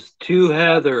says, To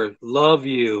Heather, love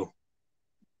you.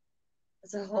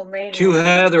 It's a homemade To one.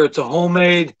 Heather. It's a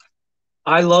homemade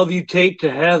I love you tape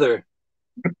to Heather.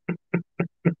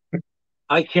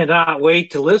 I cannot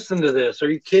wait to listen to this. Are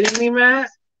you kidding me, Matt?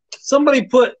 Somebody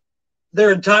put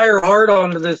their entire heart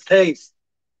onto this tape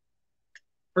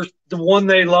for the one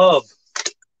they love.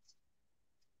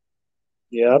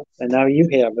 Yep. And now you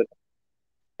have it.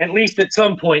 At least at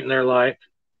some point in their life.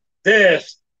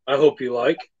 This, I hope you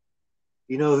like.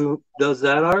 You know who does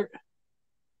that art?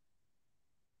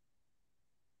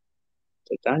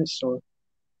 It's a dinosaur.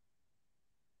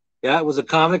 Yeah, it was a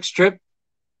comic strip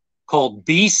called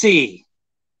BC.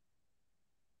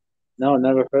 No,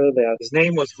 never heard of that. His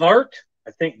name was Hart.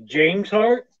 I think James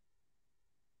Hart.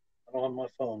 I don't have my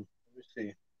phone. Let me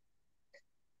see.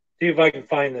 See if I can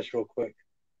find this real quick.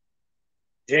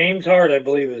 James Hart, I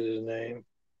believe, is his name.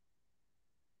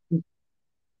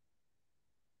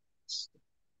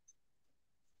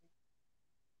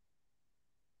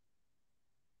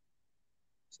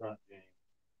 It's not James.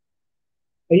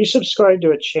 Are you subscribed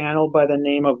to a channel by the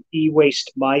name of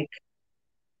E-Waste Mike?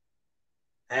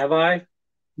 Have I?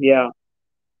 Yeah.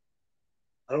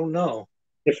 I don't know.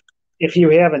 If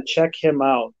you haven't, check him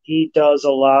out. He does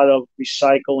a lot of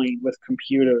recycling with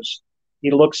computers. He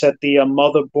looks at the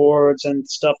motherboards and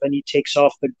stuff, and he takes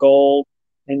off the gold,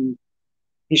 and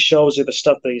he shows you the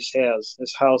stuff that he has.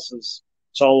 His house is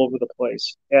it's all over the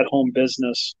place. At home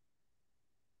business.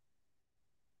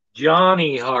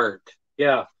 Johnny Hart.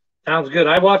 Yeah, sounds good.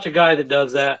 I watch a guy that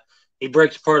does that. He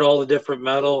breaks apart all the different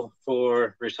metal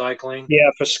for recycling. Yeah,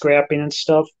 for scrapping and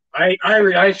stuff.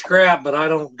 I scrap, but I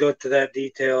don't go to that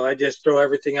detail. I just throw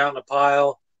everything out in a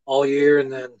pile all year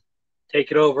and then take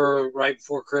it over right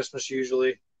before Christmas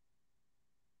usually.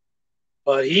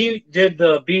 But he did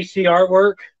the BC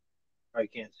artwork. I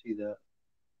can't see that.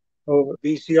 Oh,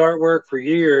 BC artwork for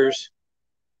years.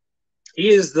 He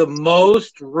is the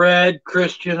most read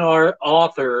Christian art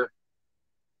author,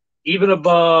 even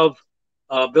above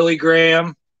Billy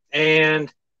Graham and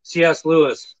C.S.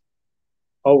 Lewis.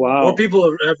 oh More wow.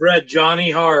 people have read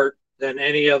Johnny Hart than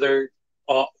any other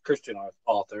Christian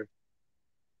author.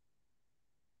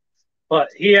 But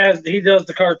he does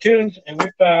the cartoons, and we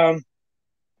found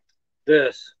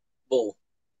this bull.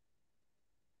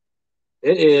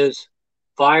 It is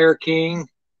Fire King,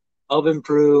 Oven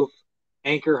Proof,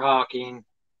 Anchor Hawking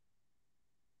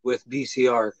with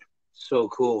BC art. So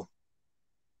cool.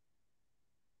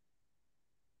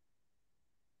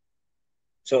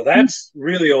 So that's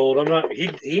really old. I'm not.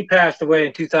 He passed away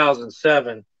in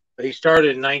 2007, but he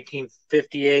started in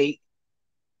 1958,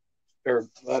 or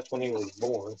that's when he was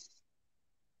born.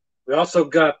 We also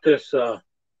got this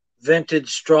vintage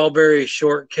strawberry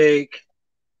shortcake.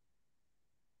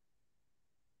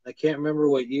 I can't remember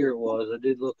what year it was. I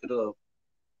did look it up.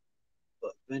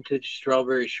 But vintage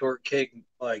strawberry shortcake,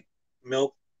 like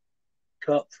milk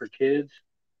cup for kids.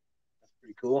 That's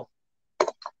pretty cool.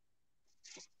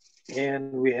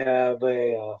 And we have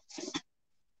a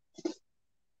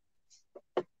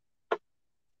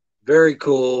very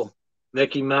cool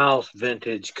Mickey Mouse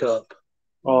vintage cup.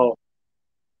 Oh,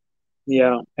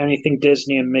 yeah. Anything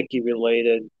Disney and Mickey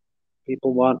related.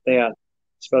 People want that,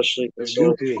 especially if There's it's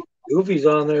old. Goofy. Goofy's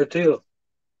on there too.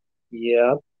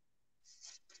 Yeah,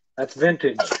 That's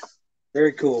vintage.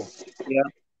 Very cool. yeah.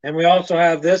 And we also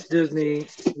have this Disney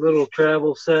little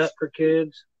travel set for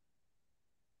kids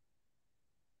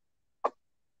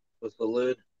with the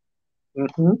lid.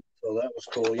 Mm-hmm. So that was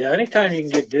cool. Yeah, anytime you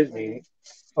can get Disney,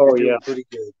 Oh, you're doing yeah. pretty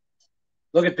good.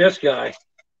 Look at this guy.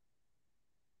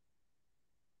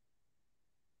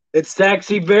 It's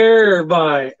Taxi Bear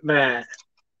by Matt.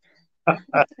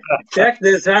 Check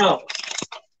this out.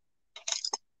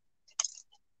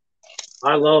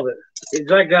 I love it. It's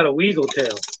like got a weasel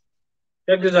tail.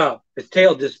 Check this out. His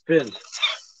tail just spins.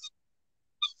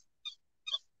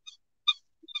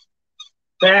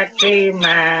 Taxi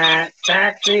Matt,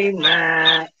 Taxi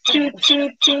Matt. Choo, choo,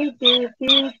 choo, choo,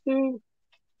 choo, choo.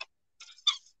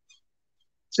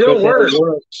 Still Good that works. it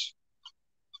works.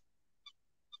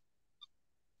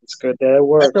 It's good that it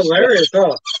works. That's hilarious,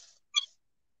 huh?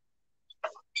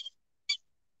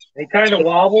 They kind of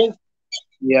wobble.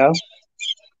 Yeah.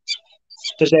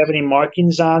 Does it have any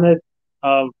markings on it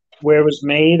of where it was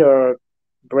made or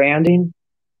branding?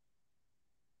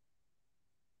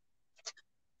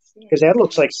 Because that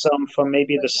looks like some from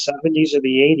maybe the 70s or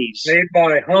the 80s. Made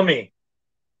by Hummy.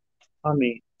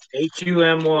 Hummy.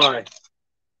 Humy.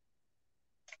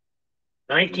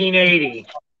 1980.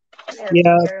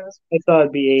 Yeah, I thought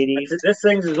it'd be 80s. This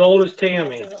thing's as old as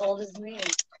Tammy. It's as old as me.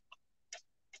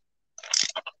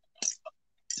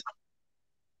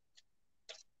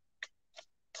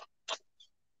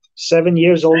 7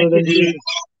 years older than you. you.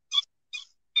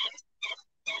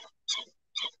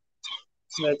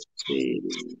 Let's see.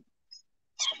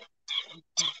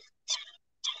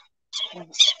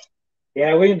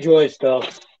 Yeah, we enjoy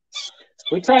stuff.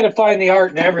 We try to find the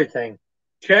art in everything.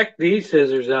 Check these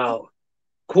scissors out.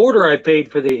 Quarter I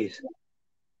paid for these.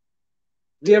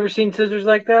 Have you ever seen scissors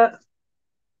like that?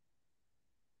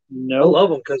 No. I love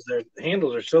them because their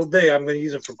handles are so big. I'm going to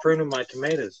use them for pruning my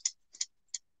tomatoes.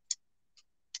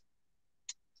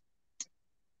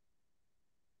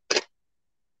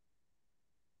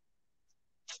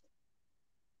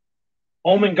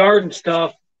 Home and garden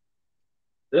stuff.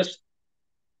 This,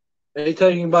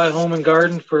 anytime you can buy home and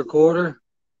garden for a quarter,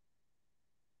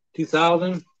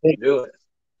 2,000, do it.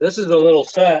 This is a little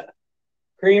set.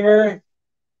 Creamer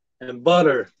and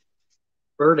butter.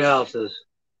 Birdhouses.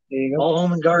 There you go. All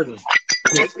home and garden.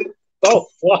 Oh,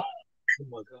 wow. Oh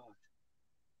my god.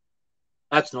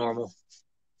 That's normal.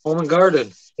 Home and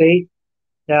garden. See,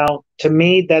 now to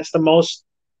me, that's the most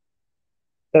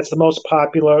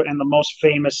popular and the most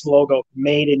famous logo,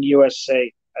 made in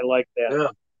USA. I like that. Yeah.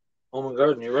 Home and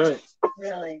garden, you're right.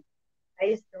 Really? I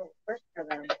used to work for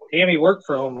them. Tammy worked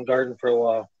for home and garden for a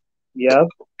while. Yep.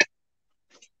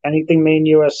 Anything made in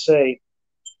USA.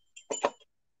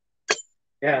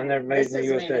 Yeah, and they're made This in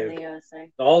the is USA. made in the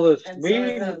USA. All this And so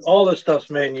are those. all this stuff's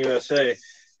made in USA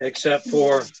except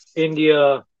for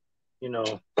India, you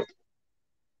know.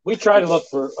 We try to look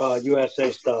for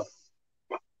USA stuff.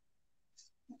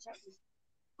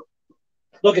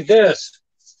 Look at this.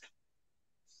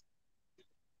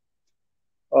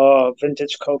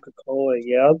 Vintage Coca-Cola,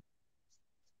 yep.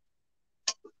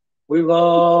 We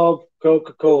love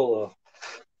Coca-Cola.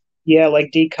 Yeah,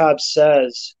 like D-Cobb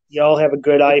says, y'all have a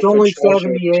good eye It's for only treasure.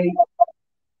 78.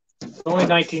 It's only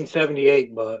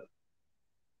 1978, but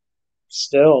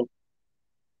Still.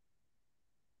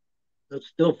 it's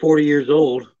still 40 years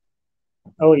old.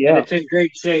 Oh, yeah. And it's in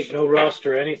great shape. No rust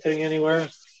or anything anywhere.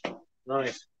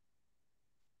 Nice.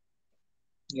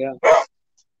 Yeah.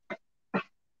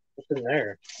 What's in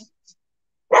there?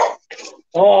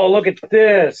 Oh, look at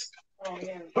this. Oh,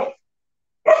 yeah.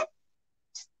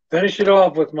 Finish it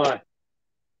off with my.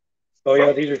 Oh,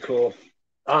 yeah, these are cool.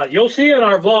 You'll see in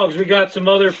our vlogs, we got some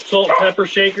other salt and pepper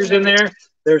shakers in there.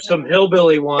 There's some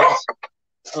hillbilly ones.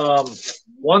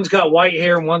 One's got white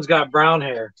hair and one's got brown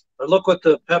hair. But look what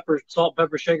the salt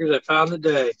pepper shakers I found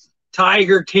today.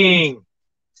 Tiger King.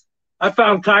 I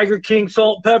found Tiger King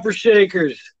salt pepper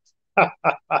shakers.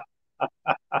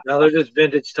 Now they're just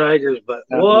vintage tigers, but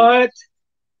what?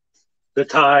 The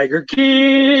Tiger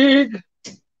King.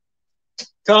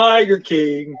 Tiger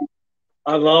King.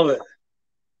 I love it.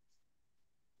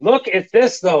 Look at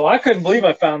this, though. I couldn't believe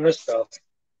I found this stuff.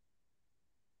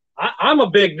 I'm a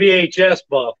big VHS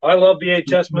buff. I love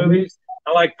VHS movies.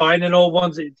 I like finding old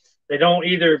ones that they don't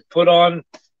either put on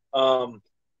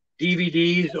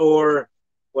DVDs or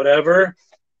whatever.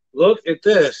 Look at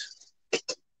this.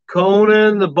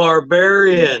 Conan the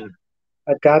Barbarian.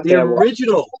 I've got the that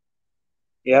original. One.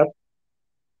 Yep.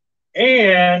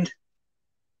 And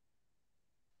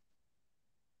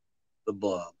the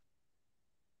Blob.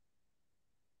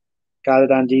 Got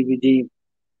it on DVD.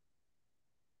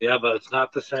 Yeah, but it's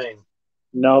not the same.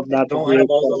 No, not don't have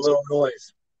all the little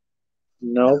noise.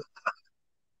 No.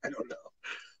 I don't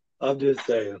know. I'm just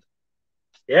saying.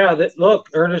 Yeah, look,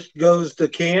 Ernest goes to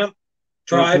camp.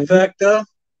 Mhm. Trifecta.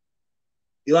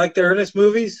 You like the Ernest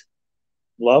movies?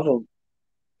 Love them.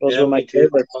 Those Yeah, were my me too.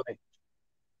 favorites.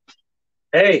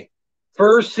 Hey,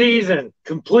 first season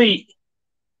complete.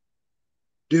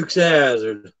 Dukes of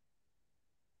Hazzard.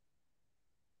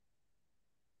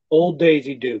 Old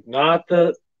Daisy Duke, not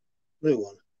the new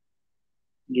one.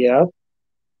 Yeah.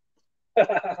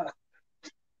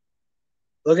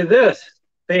 Look at this.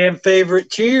 Fan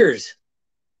favorite Cheers.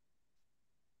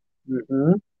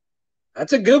 Hmm.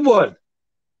 That's a good one.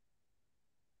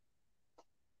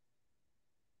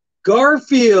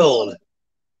 Garfield.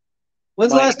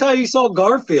 When's the last time you saw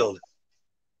Garfield?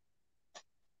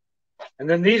 And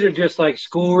then these are just like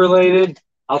school related.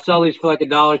 I'll sell these for like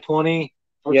 $1.20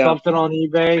 or Yeah. something on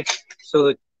eBay so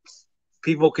that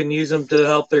people can use them to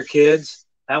help their kids.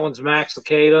 That one's Max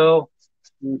Lucado.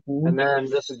 Hmm. And then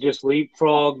this is just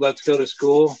Leapfrog. Let's go to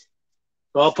school.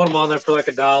 So I'll put them on there for like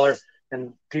 $1,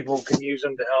 and people can use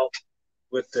them to help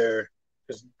with their.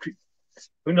 Cause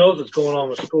who knows what's going on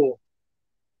with school?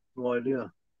 No idea. We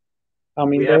have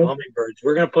Hummingbird. hummingbirds.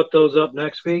 We're gonna put those up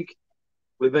next week.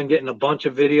 We've been getting a bunch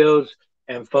of videos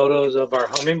and photos of our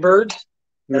hummingbirds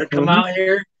that come Hmm. out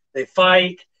here. They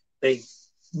fight. They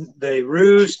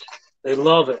roost. They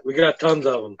love it. We got tons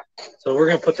of them. So we're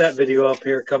gonna put that video up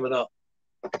here coming up.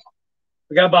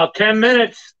 We got about 10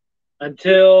 minutes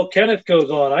until Kenneth goes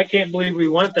on. I can't believe we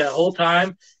went that whole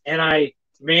time, and I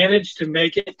managed to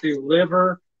make it through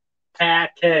liver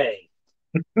pate.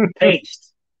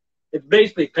 Paste. It's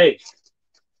basically paste.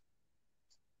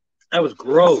 That was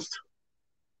gross.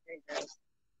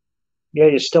 Yeah,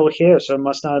 you're still here, so it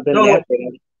must not have been No, that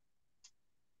bad.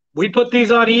 we put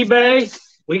these on eBay.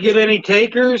 We get any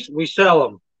takers, we sell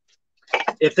them.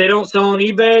 If they don't sell on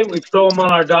eBay, we throw them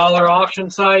on our dollar auction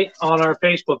site on our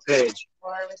Facebook page.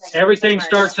 Everything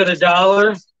starts at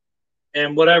 $1,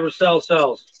 and whatever sells,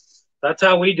 sells. That's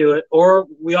how we do it. Or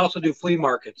we also do flea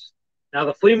markets. Now,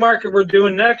 the flea market we're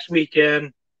doing next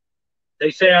weekend,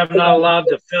 they say I'm not allowed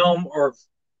to film or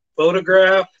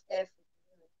photograph.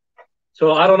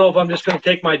 So I don't know if I'm just going to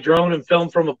take my drone and film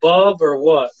from above or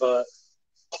what, but.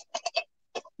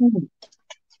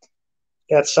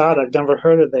 That's odd. I've never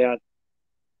heard of that.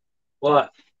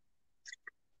 What?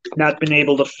 Not been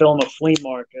able to film a flea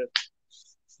market.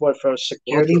 What, for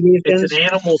security Well, reasons? it's an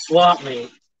animal swap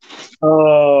meet.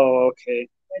 Oh, okay.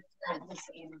 It's not just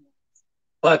animals.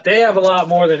 But they have a lot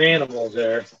more than animals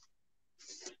there.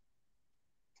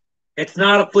 It's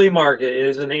not a flea market. It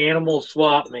is an animal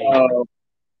swap meet. Oh,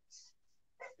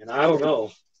 And I don't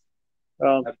know.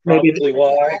 That's maybe probably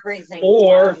why. Everything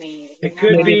Or me. it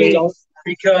could maybe they be don't.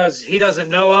 because he doesn't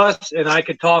know us, and I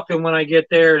could talk to him when I get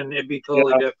there, and it'd be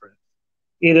totally Yeah. different.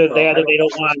 Either So, that, or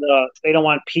they don't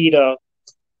want PETA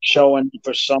showing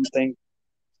for something.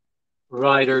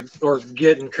 right, or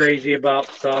getting crazy about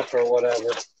stuff or whatever.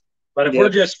 But if Yeah. we're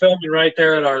just filming right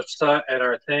there at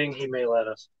our thing, he may let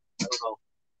us. I don't know.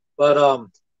 But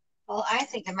well, I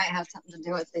think it might have something to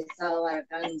do with they sell a lot of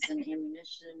guns and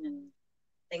ammunition and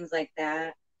things like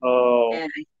that. Oh,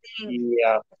 and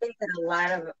yeah. I think that a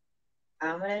lot of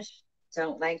Amish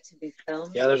don't like to be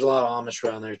filmed. yeah, there's a lot of Amish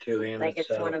around there too, and Like it's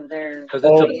one of their because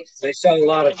they sell a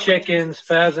lot of chickens,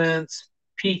 pheasants,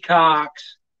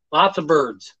 peacocks, lots of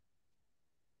birds.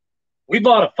 We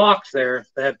bought a fox there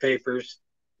that had papers.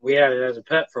 We had it as a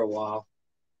pet for a while.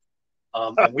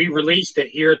 And we released it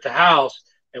here at the house,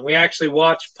 and we actually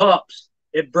watched pups.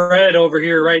 It bred over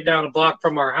here right down a block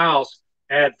from our house.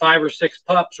 It had 5 or 6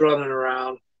 pups running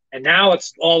around, and now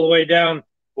it's all the way down.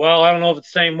 Well, I don't know if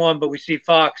it's the same one, but we see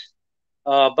fox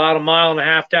about 1.5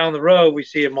 miles down the road. We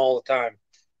see them all the time.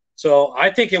 So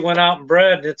I think it went out and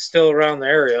bred, and it's still around the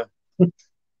area.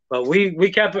 But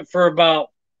we kept it for about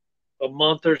a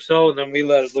month or so, and then we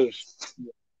let it loose.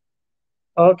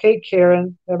 Okay,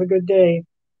 Karen. Have a good day.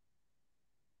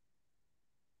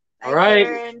 All right.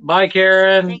 Karen. Bye,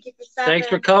 Karen. Thank you for Thanks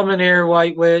for coming here,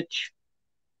 White Witch.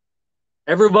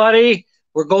 Everybody,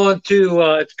 we're going to,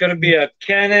 it's going to be a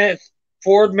Kenneth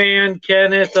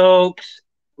Oaks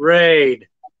raid.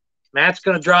 Matt's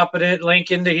going to drop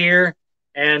link into here.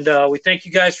 And we thank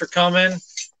you guys for coming.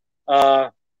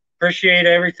 Appreciate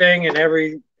everything and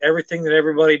everything that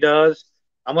everybody does.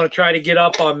 I'm going to try to get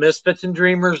up on Misfits and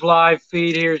Dreamers live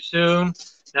feed here soon.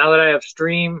 Now that I have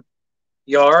Stream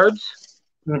Yards.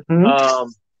 Mm-hmm.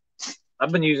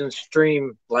 I've been using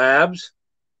Stream Labs,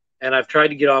 and I've tried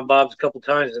to get on Bob's a couple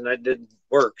times, and that didn't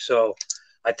work. So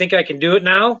I think I can do it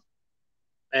now.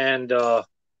 And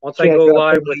once I go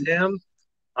live with him,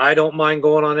 I don't mind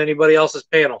going on anybody else's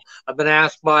panel. I've been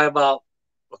asked by about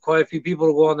quite a few people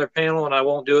to go on their panel, and I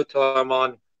won't do it till I'm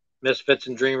on Misfits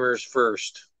and Dreamers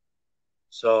first.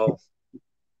 So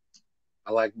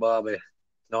I like Bobby.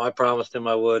 No, I promised him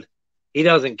I would. He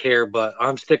doesn't care, but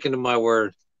I'm sticking to my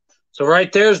word. So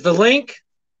right there's the link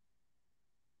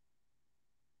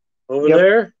over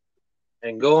there.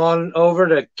 And go on over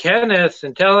to Kenneth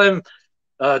and tell him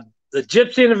the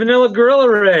Gypsy and the Vanilla Gorilla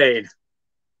Raid.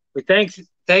 We thanks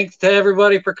to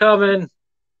everybody for coming.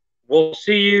 We'll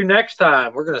see you next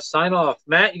time. We're going to sign off.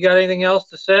 Matt, you got anything else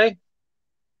to say?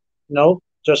 No,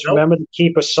 just remember to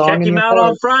keep a song Check in him your out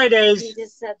heart. on Fridays. He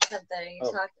just said something.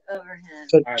 You talked over him.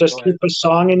 So right, just keep a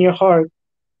song in your heart.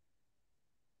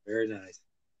 Very nice.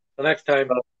 Till next time.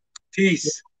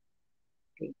 Peace.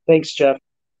 Thanks, Jeff.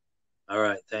 All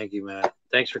right. Thank you, Matt.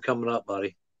 Thanks for coming up,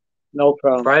 buddy. No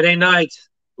problem. Friday nights,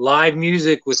 live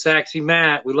music with Saxy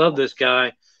Matt. We love this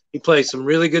guy. He plays some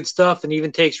really good stuff and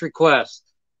even takes requests.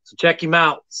 So check him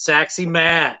out, Saxy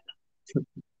Matt.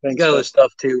 He's got other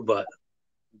stuff too, but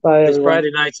Bye, this everyone.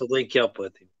 Friday nights will link you up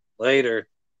with him. Later.